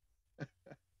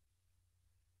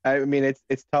 I mean,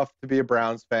 it's tough to be a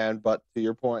Browns fan, but to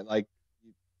your point,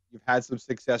 you've had some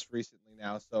success recently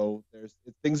now, so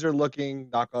things are looking,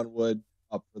 knock on wood,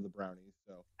 up for the Brownies.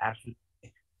 So absolutely.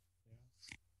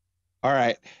 All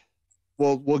right,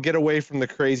 we'll get away from the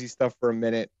crazy stuff for a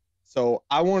minute. So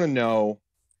I want to know,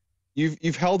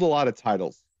 you've held a lot of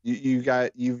titles.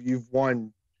 You've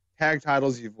won tag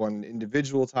titles, you've won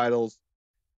individual titles.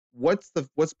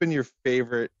 what's been your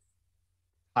favorite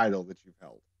title that you've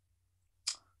held?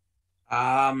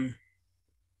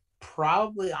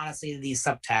 Probably honestly these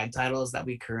sub tag titles that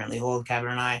we currently hold,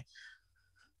 Kevin and I.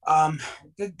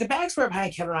 The backstory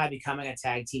behind Kevin and I becoming a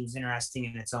tag team is interesting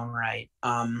in its own right.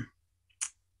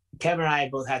 Kevin and I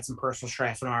both had some personal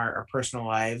strife in our personal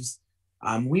lives.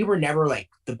 We were never like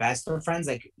the best of friends.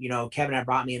 Like, Kevin had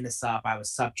brought me in this up. I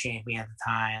was sub champion at the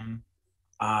time.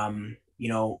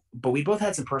 But we both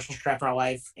had some personal strife in our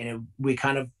life, and we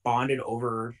kind of bonded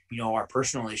over, our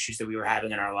personal issues that we were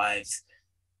having in our lives.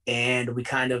 And we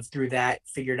kind of through that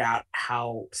figured out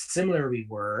how similar we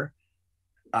were,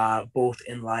 both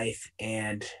in life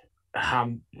and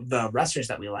the wrestlers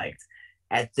that we liked.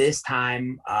 At this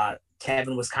time,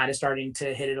 Kevin was kind of starting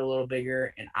to hit it a little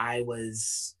bigger, and I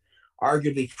was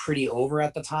arguably pretty over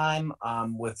at the time.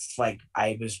 With like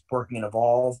I was working in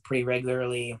Evolve pretty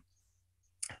regularly,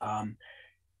 and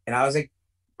I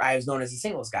was known as a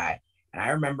singles guy. And I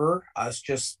remember us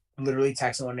just literally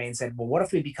texting one day and said, "Well, what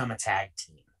if we become a tag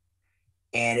team?"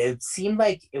 And it seemed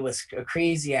like it was a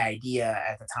crazy idea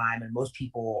at the time. And most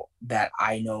people that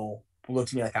I know looked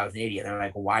at me like I was an idiot. They're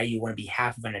like, well, why do you want to be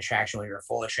half of an attraction when you're a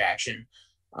full attraction?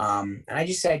 And I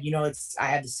just said, I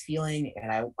had this feeling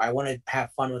and I want to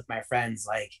have fun with my friends.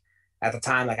 Like at the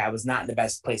time, like I was not in the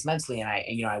best place mentally. And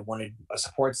I wanted a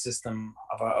support system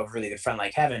of a really good friend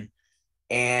like Kevin.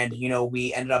 And,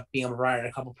 we ended up being able to run it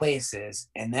a couple places.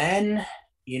 And then,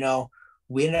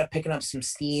 we ended up picking up some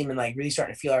steam and like really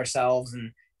starting to feel ourselves,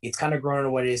 and it's kind of grown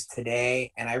to what it is today.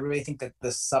 And I really think that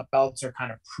the sub belts are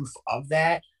kind of proof of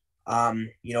that.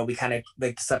 We kind of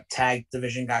like the sub tag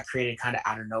division got created kind of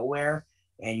out of nowhere.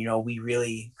 And, we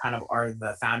really kind of are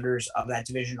the founders of that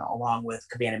division along with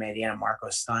Cabana Mediana, Marco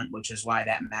Stunt, which is why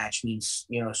that match means,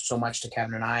 so much to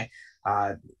Kevin and I,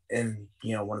 and,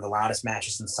 one of the loudest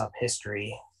matches in sub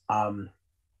history.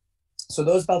 So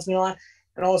those belts mean a lot.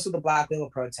 And also the Black Label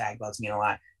Pro tag belts mean a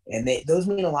lot. And those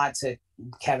mean a lot to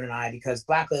Kevin and I because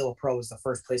Black Label Pro was the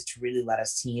first place to really let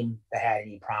us team that had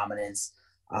any prominence.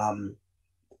 And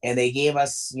they gave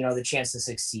us, the chance to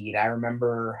succeed. I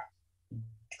remember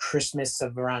Christmas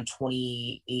of around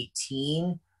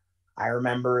 2018. I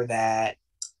remember that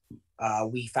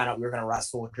we found out we were going to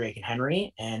wrestle with Drake and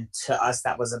Henry. And to us,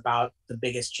 that was about the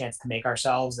biggest chance to make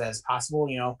ourselves as possible,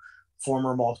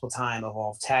 former multiple time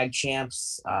Evolve tag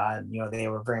champs. They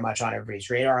were very much on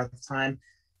everybody's radar at the time.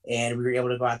 And we were able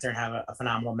to go out there and have a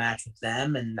phenomenal match with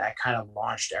them. And that kind of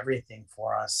launched everything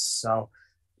for us. So,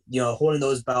 holding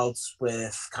those belts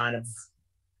with kind of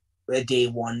the day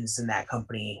ones in that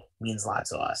company means a lot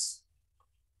to us.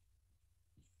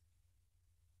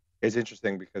 It's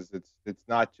interesting because it's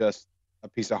not just a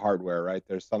piece of hardware, right?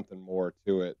 There's something more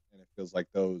to it. And it feels like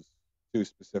those two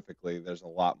specifically, there's a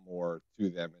lot more to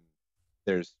them. And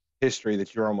there's history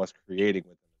that you're almost creating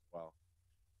with them as well.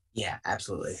 Yeah,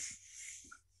 absolutely.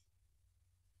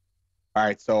 All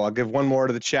right, so I'll give one more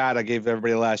to the chat. I gave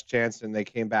everybody a last chance, and they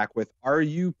came back with, are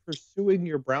you pursuing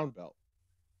your brown belt?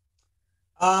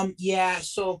 Yeah,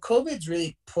 so COVID's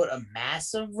really put a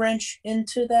massive wrench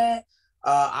into that.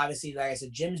 Obviously, like I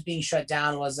said, gyms being shut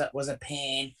down was a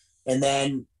pain. And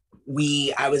then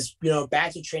I was,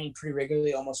 back to training pretty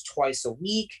regularly, almost twice a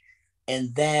week.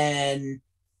 And then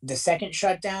the second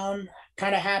shutdown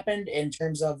kind of happened in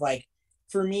terms of like,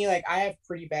 for me, like I have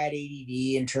pretty bad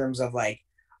ADD in terms of like,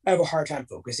 I have a hard time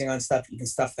focusing on stuff, even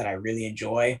stuff that I really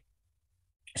enjoy.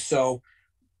 So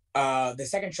the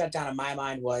second shutdown in my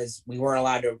mind was we weren't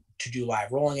allowed to do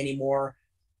live rolling anymore.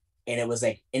 And it was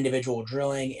like individual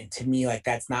drilling. And to me, like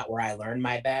that's not where I learned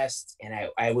my best. And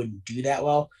I wouldn't do that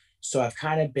well. So I've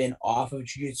kind of been off of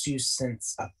jiu-jitsu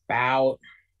since about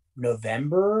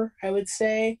November, I would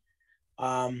say.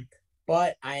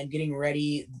 But I am getting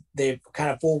ready. The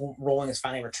kind of full rolling has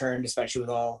finally returned, especially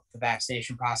with all the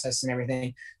vaccination process and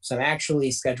everything. So I'm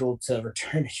actually scheduled to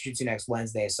return to jiu-jitsu next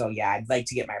Wednesday. So yeah, I'd like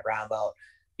to get my brown belt.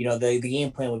 The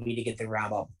game plan would be to get the brown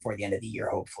belt before the end of the year,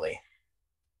 hopefully.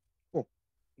 Cool.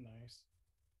 Nice.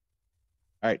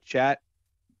 All right, chat.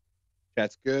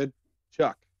 Chat's good.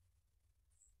 Chuck,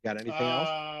 got anything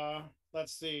else?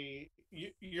 Let's see.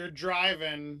 You're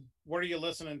driving. What are you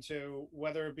listening to?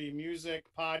 Whether it be music,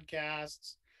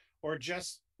 podcasts, or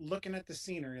just looking at the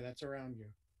scenery that's around you.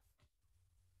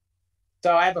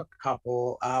 So I have a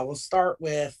couple.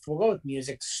 We'll go with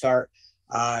music to start.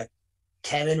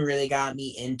 Kevin really got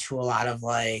me into a lot of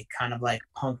like kind of like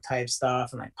punk type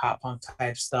stuff and like pop punk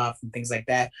type stuff and things like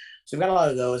that. So we've got a lot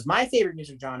of those. My favorite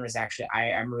music genre is actually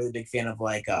I'm a really big fan of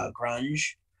like grunge.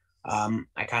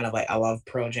 I love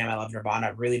Pearl Jam, I love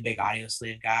Nirvana, really big Audio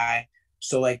Slave guy.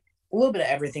 So like a little bit of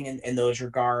everything in those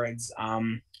regards.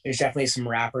 There's definitely some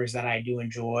rappers that I do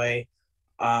enjoy.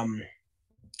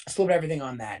 Just a little bit of everything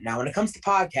on that. Now, when it comes to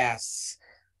podcasts,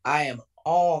 I am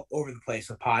all over the place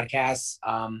with podcasts.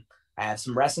 I have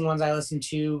some wrestling ones I listen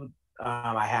to.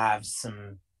 I have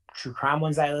some true crime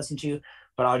ones I listen to,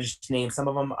 but I'll just name some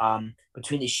of them.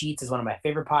 Between the Sheets is one of my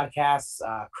favorite podcasts.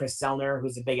 Chris Zellner,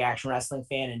 who's a big action wrestling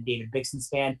fan, and David Bixen's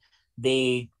fan.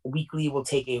 They weekly will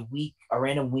take a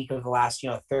random week of the last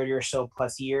 30 or so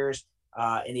plus years,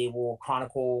 and they will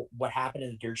chronicle what happened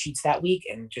in the dirt sheets that week,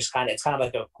 and just it's kind of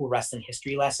like a cool wrestling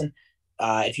history lesson.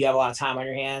 If you have a lot of time on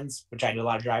your hands, which I do a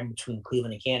lot of driving between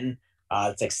Cleveland and Canton,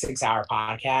 it's like 6-hour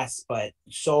podcasts, but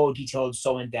so detailed,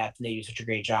 so in depth, and they do such a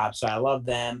great job. So I love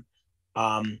them.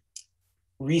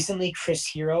 Recently, Chris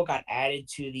Hero got added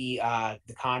to the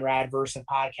Conrad verse of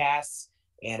podcasts,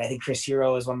 and I think Chris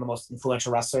Hero is one of the most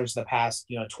influential wrestlers of the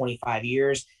past 25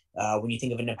 years. When you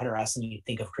think of independent wrestling, you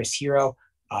think of Chris Hero.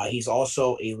 He's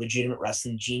also a legitimate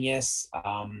wrestling genius.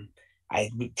 I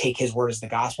take his word as the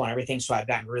gospel and everything, so I've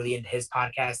gotten really into his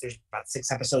podcast. There's about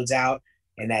 6 episodes out,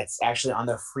 and that's actually on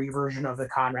the free version of the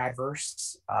Conrad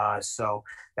verse. So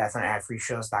that's on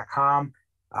adfreeshows.com.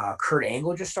 Kurt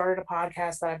Angle just started a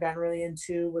podcast that I've gotten really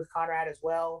into with Conrad as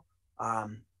well,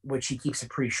 which he keeps it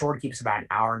pretty short. He keeps about an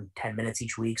hour and 10 minutes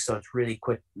each week, so it's really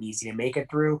quick and easy to make it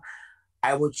through.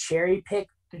 I will cherry pick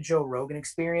the Joe Rogan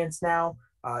Experience now.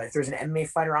 If there's an MMA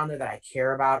fighter on there that I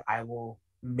care about, I will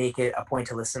make it a point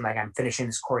to listen. Like I'm finishing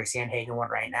this Corey Sandhagen one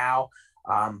right now.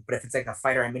 But if it's like a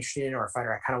fighter I'm interested in, or a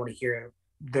fighter I kind of want to hear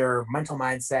their mental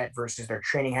mindset versus their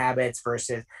training habits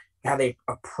versus how they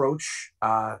approach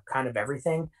kind of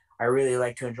everything, I really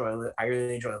enjoy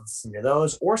listening to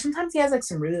those. Or sometimes he has like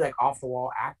some really like off the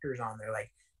wall actors on there.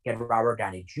 Like he had Robert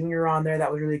Downey Jr. on there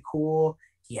that was really cool.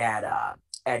 He had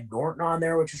Ed Norton on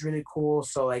there, which is really cool.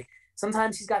 So like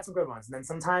sometimes he's got some good ones, and then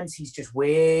sometimes he's just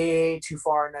way too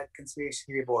far in that conspiracy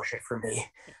theory bullshit for me.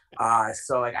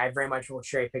 So like I very much will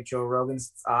cherry pick Joe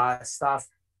Rogan's stuff.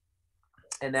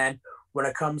 And then when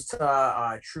it comes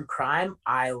to true crime,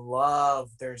 I love.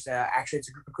 There's actually it's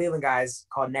a group of Cleveland guys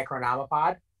called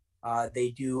Necronomipod.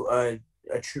 They do a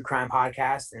true crime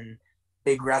podcast, and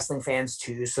big wrestling fans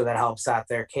too, so that helps out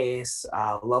their case.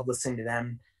 Love listening to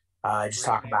them. Just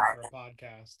talk about a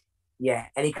podcast. Yeah,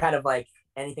 any kind of like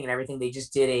anything and everything. They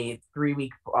just did a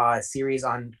 3-week series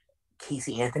on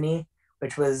Casey Anthony,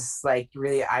 which was like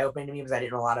really eye-opening to me because I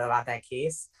didn't know a lot about that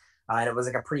case. And it was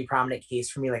like a pretty prominent case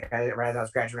for me, like right as I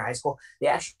was graduating high school. They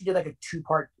actually did like a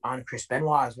 2-part on Chris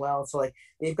Benoit as well. So like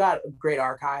they've got a great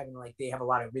archive, and like they have a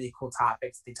lot of really cool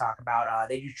topics they talk about.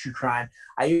 They do true crime.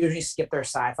 I usually skip their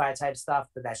sci-fi type stuff,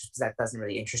 but that's just because that doesn't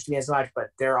really interest me as much, but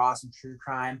they're awesome true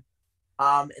crime.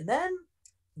 And then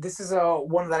this is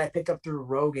one that I picked up through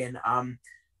Rogan.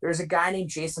 There's a guy named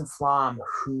Jason Flom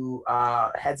who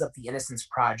heads up the Innocence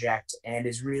Project and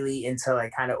is really into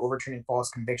like kind of overturning false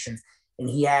convictions. And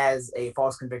he has a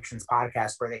false convictions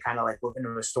podcast where they kind of like look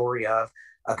into a story of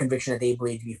a conviction that they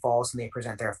believe to be false, and they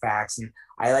present their facts. And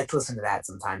I like to listen to that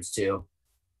sometimes too.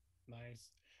 Nice.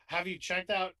 Have you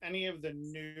checked out any of the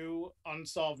new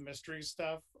Unsolved Mysteries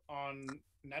stuff on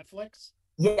Netflix?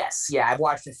 Yes, yeah, I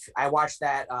watched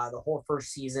that the whole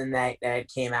first season that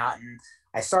came out, and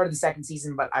I started the second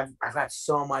season, but I've got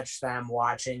so much that I'm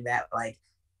watching that like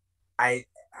I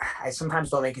sometimes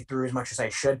don't make it through as much as I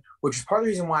should, which is part of the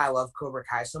reason why I love Cobra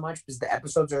Kai so much, because the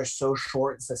episodes are so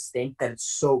short and succinct that it's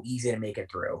so easy to make it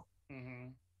through. Mm-hmm.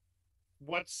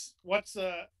 What's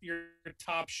your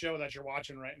top show that you're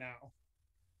watching right now?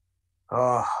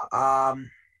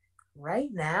 Right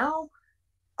now,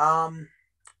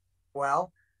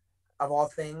 well, of all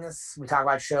things, we talk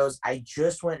about shows. I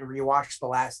just went and rewatched The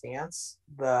Last Dance,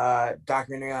 the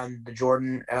documentary on the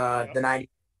Jordan, the 90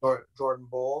 Jordan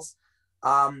Bulls.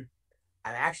 I'm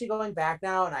actually going back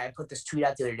now, and I put this tweet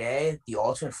out the other day. The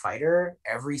Ultimate Fighter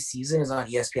every season is on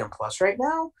ESPN Plus right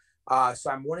now. So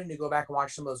I'm wanting to go back and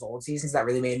watch some of those old seasons that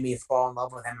really made me fall in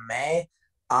love with MMA.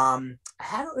 I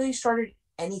haven't really started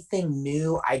anything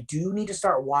new. I do need to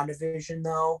start WandaVision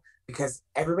though, because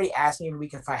everybody asked me every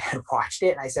week if I had watched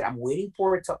it, and I said I'm waiting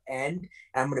for it to end,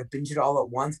 and I'm going to binge it all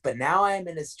at once. But now I'm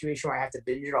in a situation where I have to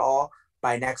binge it all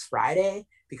by next Friday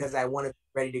because I want to be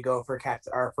ready to go for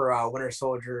Winter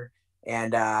Soldier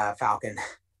and Falcon.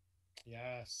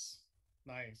 Yes,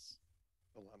 nice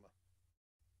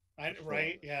Dilemma.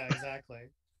 Right? Yeah, exactly.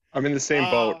 I'm in the same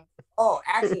boat. Oh,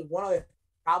 actually, one other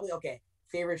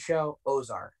favorite show,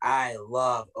 Ozark. I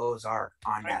love Ozark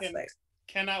on Netflix.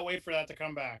 Cannot wait for that to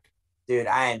come back. Dude,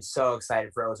 I am so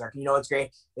excited for Ozark. You know what's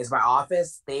great is my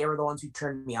office. They were the ones who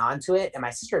turned me on to it, and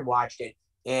my sister had watched it.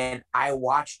 and I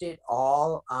watched it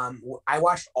all. I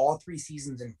watched all 3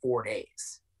 seasons in 4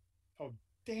 days. Oh,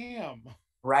 damn.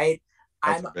 Right?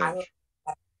 That's I'm a I'm a, binge.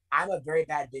 I'm a very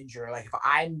bad binger. Like if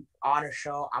I'm on a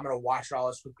show, I'm gonna watch it all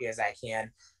as quickly as I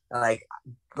can. Like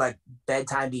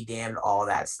bedtime be damned, all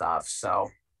that stuff. So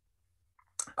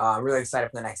I'm really excited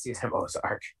for the next season of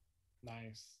Ozark.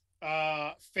 Nice.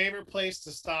 Favorite place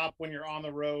to stop when you're on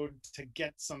the road to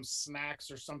get some snacks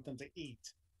or something to eat?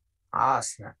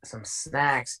 Some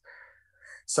snacks.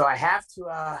 So I have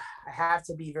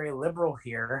to be very liberal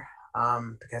here,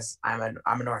 because I'm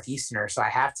a Northeasterner, so I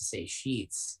have to say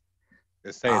Sheets.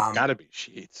 They say it's Um, got to be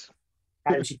Sheets.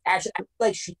 Actually, I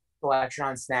like Sheets selection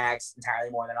on snacks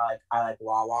entirely more than I like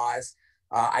Wawa's.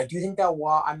 I do think that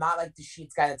I'm not like the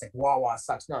Sheets guy that's like Wawa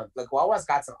sucks. No, like Wawa's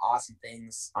got some awesome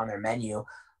things on their menu.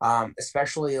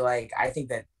 Especially like I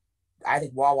think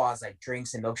Wawa's like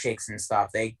drinks and milkshakes and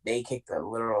stuff. They kick the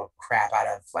literal crap out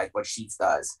of like what Sheets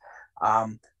does.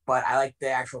 But I like the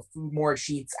actual food more at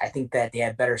Sheets. I think that they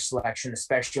have better selection,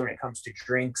 especially when it comes to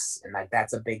drinks, and like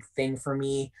that's a big thing for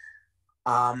me.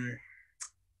 Um,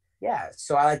 yeah,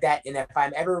 so I like that. And if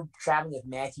I'm ever traveling with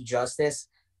Matthew Justice,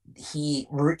 he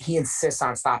insists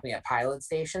on stopping at pilot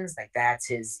stations. Like that's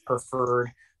his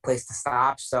preferred place to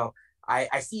stop. So I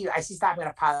see stopping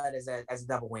at a pilot as a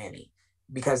double whammy,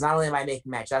 because not only am I making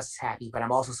Matt Justice happy, but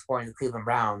I'm also supporting the Cleveland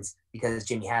Browns because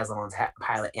Jimmy Haslam owns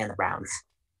pilot and the Browns.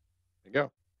 There you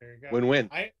go. There you go. Win-win.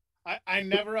 I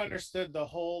never understood the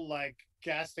whole like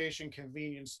gas station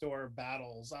convenience store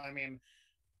battles. I mean,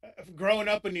 growing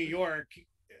up in New York,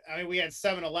 I mean, we had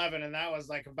 7-Eleven and that was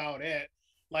like about it.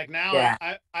 Like now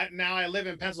Yeah. now I live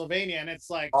in Pennsylvania and it's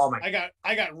like Oh my.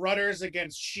 I got Rudders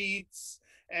against Sheets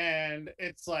and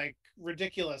it's like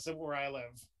ridiculous where I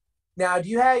live. Now, do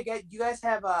you guys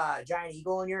have a Giant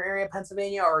Eagle in your area,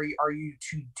 Pennsylvania, or are you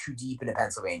too deep into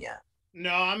Pennsylvania?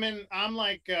 No, I'm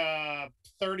like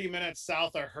 30 minutes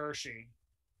south of Hershey.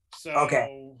 Okay.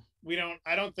 So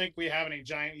I don't think we have any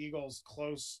Giant Eagles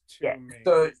close Yeah. to me.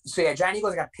 So yeah, Giant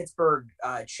Eagle's like a Pittsburgh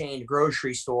chain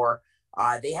grocery store.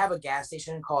 They have a gas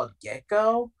station called Get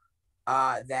Go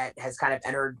that has kind of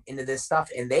entered into this stuff,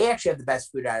 and they actually have the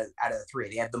best food out of the three.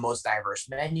 They have the most diverse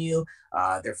menu.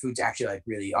 Their food's actually like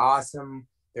really awesome.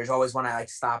 There's always one I like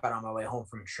to stop at on my way home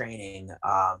from training,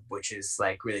 which is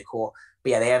like really cool. But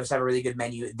yeah, they have a really good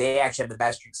menu. They actually have the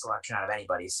best drink selection out of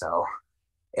anybody. So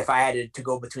if I had to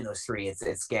go between those three,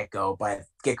 it's Get Go. But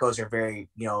Get Go's are very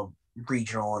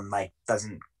regional and like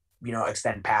doesn't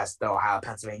extend past the Ohio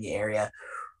Pennsylvania area,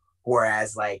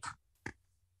 whereas like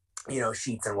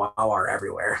Sheets and Wawa are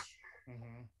everywhere. Mm-hmm.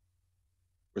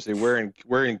 See, we're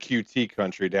in QT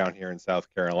country down here in South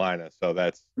Carolina, so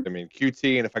that's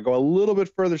QT, and if I go a little bit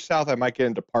further south, I might get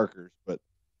into Parker's. But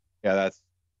yeah, that's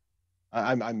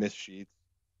I miss Sheets.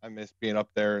 I miss being up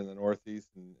there in the Northeast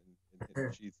and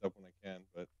hitting Sheets up when I can.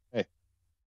 But hey,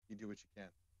 you do what you can.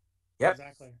 Yep.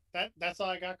 Exactly. That's all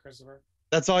I got, Christopher.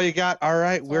 That's all you got. All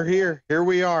right, we're here. Here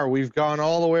we are. We've gone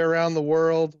all the way around the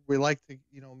world. We like to,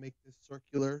 make this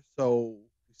circular. So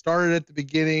we started at the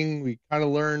beginning. We kind of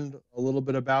learned a little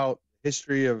bit about the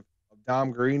history of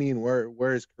Dom Garrini and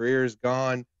where his career has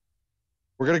gone.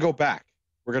 We're gonna go back.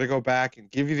 We're gonna go back and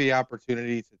give you the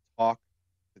opportunity to talk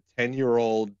to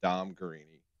 10-year-old Dom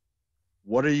Garrini.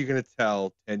 What are you gonna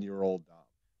tell 10-year-old Dom?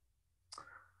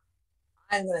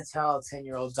 I'm going to tell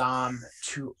 10-year-old Dom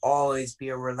to always be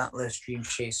a relentless dream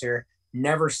chaser,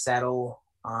 never settle,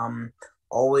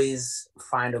 always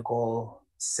find a goal,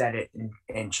 set it,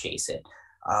 and chase it.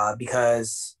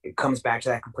 Because it comes back to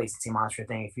that complacency monster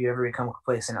thing. If you ever become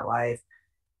complacent at life,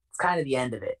 it's kind of the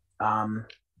end of it.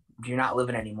 You're not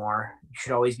living anymore. You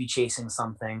should always be chasing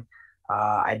something.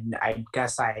 I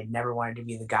guess I never wanted to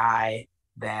be the guy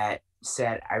that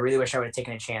said, I really wish I would have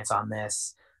taken a chance on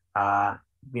this.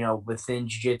 Within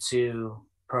jiu-jitsu,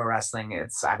 pro wrestling,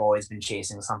 I've always been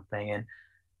chasing something, and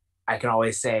I can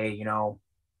always say,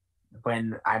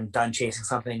 when I'm done chasing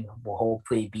something, will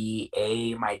hopefully be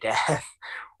my death,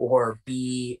 or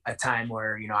B, a time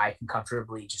where I can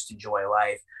comfortably just enjoy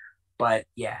life. But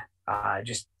yeah,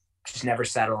 just never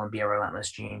settle and be a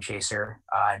relentless dream chaser.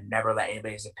 Never let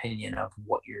anybody's opinion of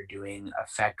what you're doing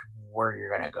affect where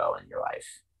you're gonna go in your life.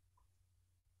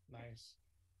 Nice.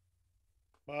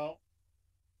 Well,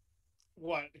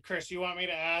 what, Chris? You want me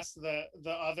to ask the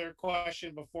other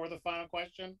question before the final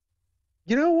question?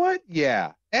 You know what?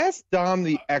 Yeah, ask Dom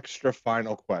the extra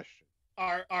final question.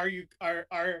 Are you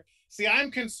see?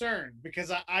 I'm concerned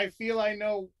because I feel I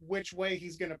know which way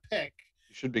he's gonna pick.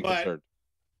 You should be concerned.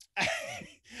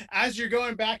 As you're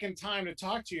going back in time to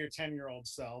talk to your 10-year-old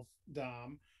self,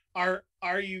 Dom, are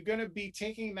you gonna be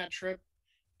taking that trip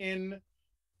in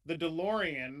the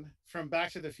DeLorean from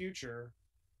Back to the Future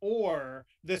or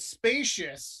the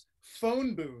spacious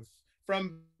phone booth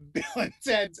from Bill and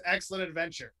Ted's Excellent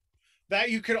Adventure? That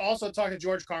you could also talk to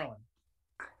George Carlin.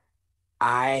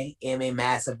 I am a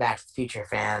massive Back to the Future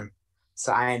fan,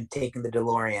 so I am taking the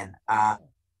DeLorean.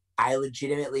 I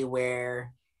legitimately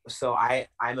wear, so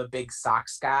I'm a big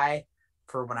socks guy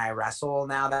for when I wrestle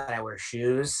now that I wear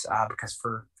shoes, because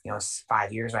for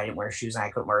 5 years I didn't wear shoes and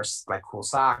I couldn't wear like cool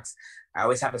socks. I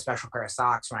always have a special pair of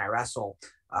socks when I wrestle.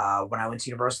 When I went to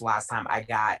Universal last time, I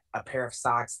got a pair of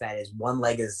socks that is one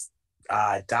leg is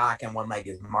Doc and one leg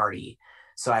is Marty.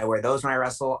 So I wear those when I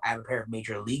wrestle. I have a pair of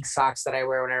Major League socks that I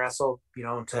wear when I wrestle,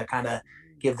 to kind of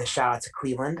give the shout out to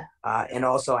Cleveland. And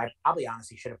also, I probably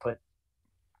honestly should have put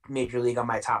Major League on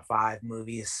my top 5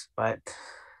 movies, but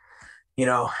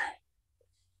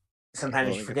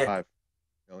sometimes you forget.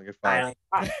 You only get 5. I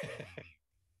only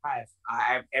five.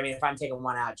 I mean, if I'm taking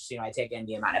one out, just I take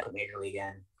NDM out and I put Major League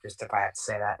in, just if I have to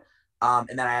say that.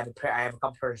 And then I have a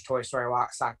couple pairs of Toy Story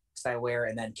socks I wear,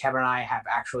 and then Kevin and I have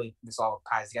actually, this all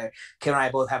ties together. Kevin and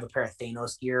I both have a pair of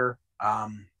Thanos gear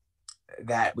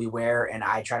that we wear, and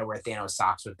I try to wear Thanos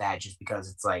socks with that just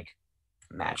because it's like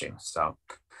matching. So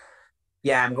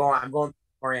yeah, I'm going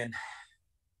in.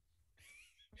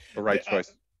 The right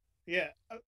choice. Yeah.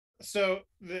 So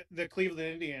the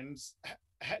Cleveland Indians,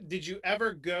 did you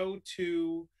ever go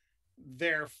to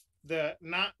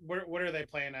what are they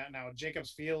playing at now? Jacobs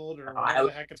Field or whatever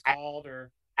the heck it's called? Or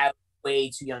I was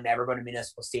way too young to ever go to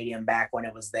Municipal Stadium back when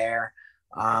it was there,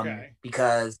 okay.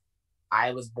 because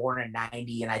I was born in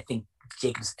 '90 and I think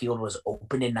Jacobs Field was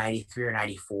open in '93 or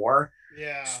 '94.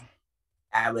 Yeah.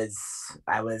 I was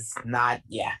not,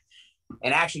 yeah.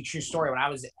 And actually, true story, when I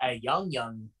was a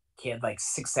young kid, like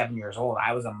 6-7 years old,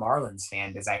 I was a Marlins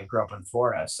fan because I grew up in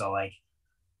Florida. So like,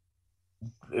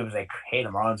 it was like, hey, the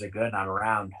Marlins are good and I'm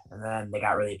around. And then they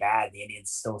got really bad. The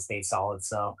Indians still stayed solid.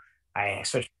 So I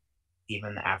switched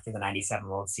even after the '97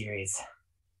 World Series.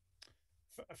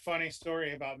 Funny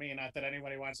story about me. Not that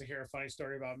anybody wants to hear a funny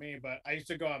story about me, but I used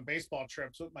to go on baseball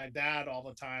trips with my dad all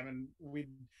the time, and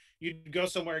you'd go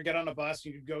somewhere, get on a bus,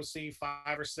 you'd go see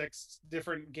 5 or 6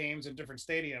 different games in different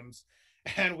stadiums.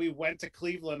 And we went to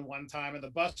Cleveland one time, and the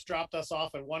bus dropped us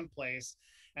off at one place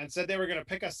and said they were going to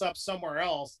pick us up somewhere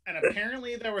else. And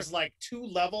apparently there was like 2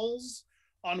 levels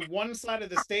on one side of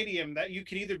the stadium that you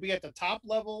could either be at the top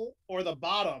level or the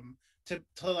bottom to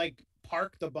like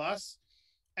park the bus.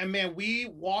 And man, we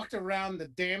walked around the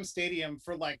damn stadium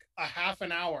for like a half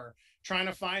an hour trying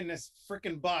to find this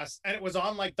freaking bus. And it was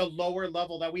on like the lower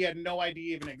level that we had no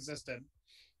idea even existed.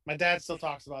 My dad still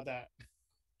talks about that.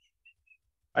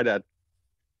 Hi, Dad.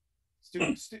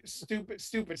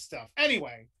 Stupid stuff.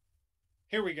 Anyway,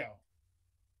 here we go.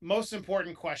 Most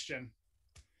important question.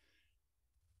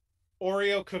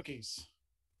 Oreo cookies.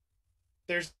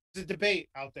 There's a debate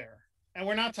out there. And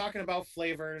we're not talking about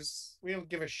flavors. We don't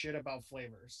give a shit about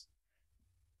flavors.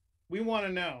 We want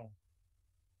to know,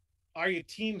 are you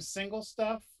team single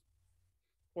stuff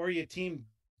or are you team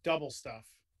double stuff?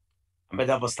 I'm a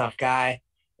double stuff guy,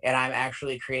 and I'm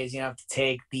actually crazy enough to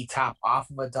take the top off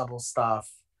of a double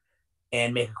stuff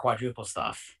and make a quadruple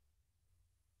stuff.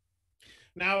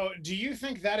 Now, do you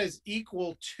think that is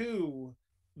equal to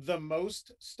the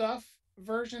most stuff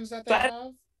versions that they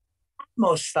have?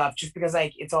 Most stuff, just because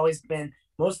like it's always been,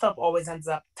 most stuff always ends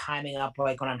up timing up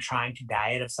like when I'm trying to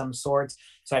diet of some sorts.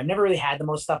 So I've never really had the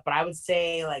most stuff, but I would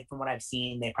say like from what I've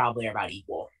seen, they probably are about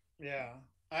equal. Yeah.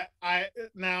 I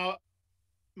now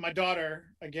my daughter,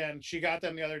 again, she got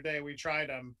them the other day. We tried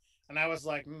them, and I was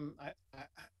like,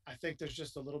 I think there's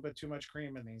just a little bit too much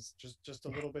cream in these. Just a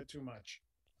little bit too much.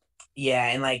 Yeah,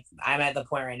 and like I'm at the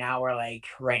point right now where like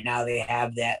right now they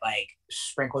have that like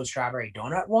sprinkled strawberry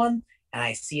donut one, and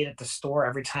I see it at the store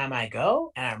every time I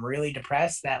go, and I'm really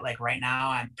depressed that like right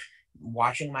now I'm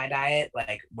watching my diet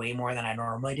like way more than I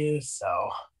normally do. So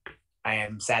I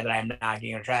am sad that I'm not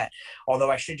going to try it.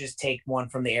 Although I should just take one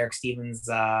from the Eric Stevens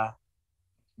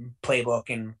playbook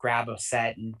and grab a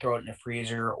set and throw it in the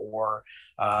freezer, or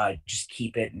just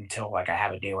keep it until like I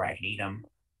have a day where I can eat them.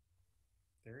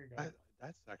 There you go.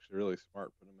 That's actually really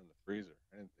smart. Put them in the freezer.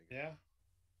 I didn't think. Yeah.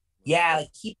 Yeah,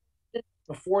 like keep it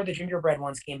before the gingerbread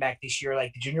ones came back this year.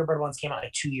 Like the gingerbread ones came out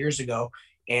like 2 years ago,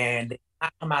 and they did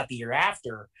not come out the year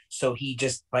after. So he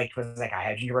just like was like, I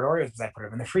have gingerbread Oreos because I put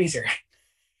them in the freezer.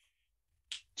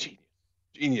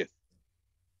 Genius.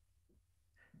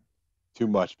 Too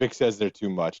much. Vic says they're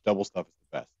too much. Double stuff is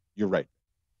the best. You're right.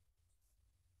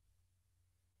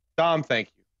 Dom, thank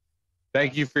you.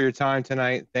 Thank you for your time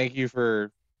tonight. Thank you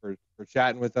for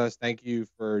chatting with us. Thank you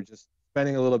for just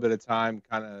spending a little bit of time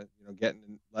kind of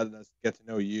letting us get to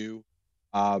know you.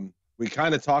 we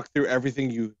kind of talked through everything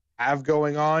you have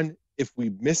going on. If we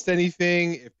missed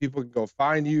anything, if people can go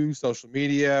find you, social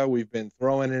media, we've been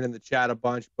throwing it in the chat a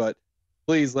bunch, but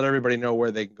please let everybody know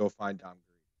where they can go find Dom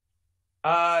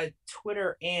Garrini.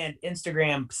 Twitter and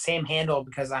Instagram, same handle,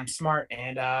 because I'm smart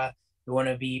and we want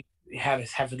to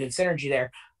have a good synergy there.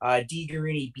 D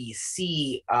Garrini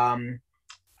BC.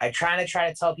 I try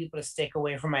to tell people to stick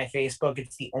away from my Facebook.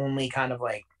 It's the only kind of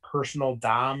like personal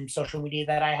Dom social media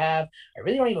that I have. I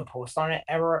really don't even post on it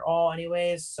ever at all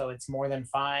anyways, so it's more than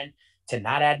fine to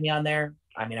not add me on there.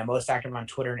 I mean, I'm most active on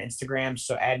Twitter and Instagram,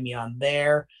 so add me on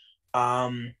there.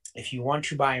 If you want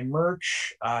to buy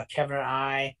merch, Kevin and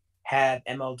I have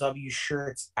MLW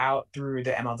shirts out through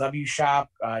the MLW shop.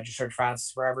 Just search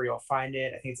Francis wherever you'll find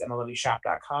it. I think it's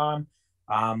MLWshop.com.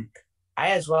 I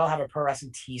as well have a pro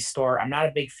wrestling tee store. I'm not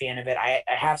a big fan of it. I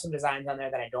have some designs on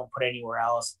there that I don't put anywhere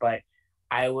else, but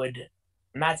I'm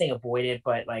not saying avoid it,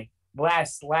 but like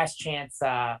last chance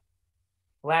like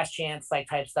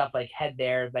type stuff, like head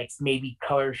there, like maybe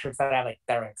color shirts that I have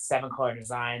that are like 7 color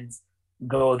designs,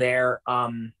 go there.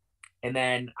 And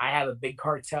then I have a Big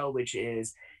Cartel, which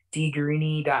is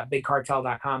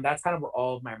dgarrini.bigcartel.com. That's kind of where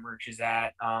all of my merch is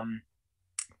at.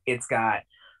 It's got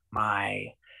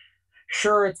my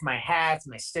shirts, my hats,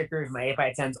 my stickers, my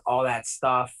 8x10s, all that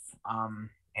stuff.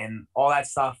 And all that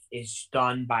stuff is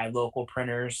done by local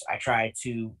printers. I try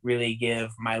to really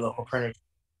give my local printers,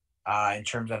 in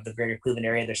terms of the greater Cleveland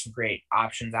area, there's some great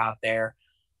options out there.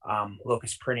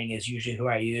 Locust Printing is usually who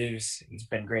I use. He's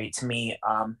been great to me.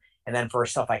 And then for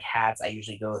stuff like hats, I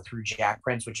usually go through Jack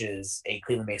Prints, which is a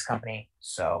Cleveland-based company.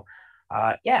 So,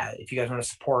 yeah, if you guys want to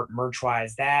support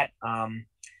merch-wise that,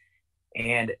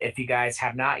 and if you guys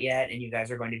have not yet and you guys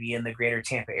are going to be in the greater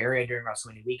Tampa area during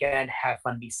WrestleMania weekend,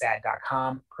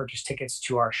 havefunbesad.com, purchase tickets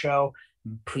to our show.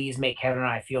 Please make Kevin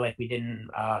and I feel like we didn't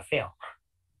fail.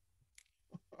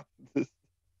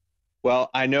 Well,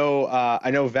 I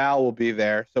know Val will be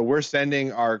there, so we're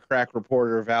sending our crack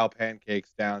reporter Val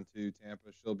Pancakes down to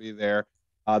Tampa. She'll be there.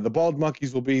 The Bald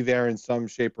Monkeys will be there in some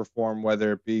shape or form,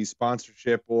 whether it be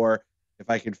sponsorship or if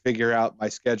I can figure out my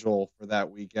schedule for that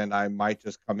weekend, I might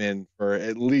just come in for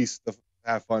at least the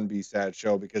Have Fun Be Sad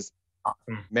show because,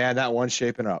 man, that one's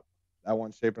shaping up. That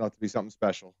one's shaping up to be something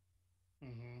special.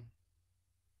 Mm-hmm.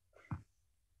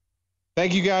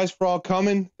 Thank you guys for all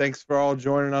coming. Thanks for all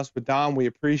joining us with Dom. We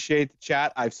appreciate the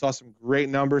chat. I saw some great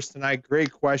numbers tonight,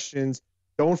 great questions.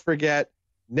 Don't forget,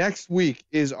 next week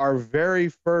is our very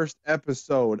first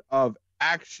episode of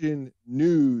Action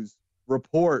News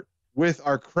Report with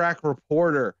our crack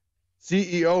reporter,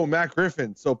 CEO Matt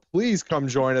Griffin. So please come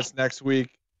join us next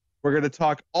week. We're going to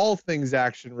talk all things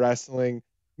action wrestling.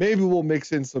 Maybe we'll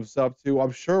mix in some sub too.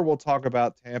 I'm sure we'll talk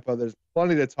about Tampa. There's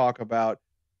plenty to talk about.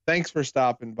 Thanks for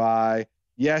stopping by.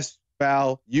 Yes,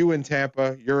 Val, you in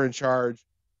Tampa, you're in charge.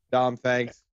 Dom,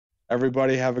 thanks.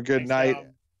 Everybody have a good night. Dom.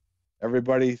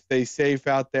 Everybody stay safe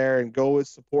out there and go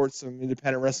support some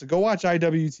independent wrestling. Go watch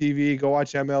IWTV, go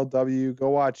watch MLW, go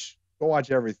watch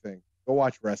everything. Go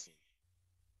watch wrestling.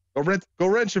 Go rent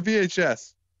your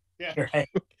VHS. Yeah. Go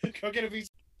get a VHS.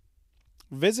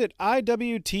 Visit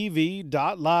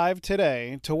IWTV.live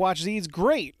today to watch these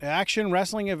great action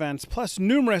wrestling events, plus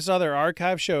numerous other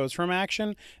archive shows from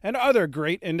Action and other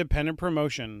great independent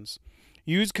promotions.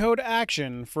 Use code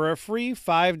ACTION for a free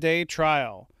 5-day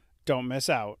trial. Don't miss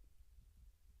out.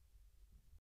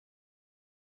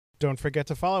 Don't forget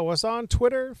to follow us on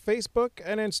Twitter, Facebook,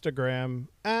 and Instagram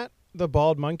at The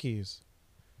Bald Monkeys.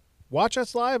 Watch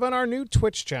us live on our new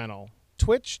Twitch channel,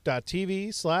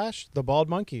 twitch.tv/The Bald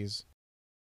Monkeys.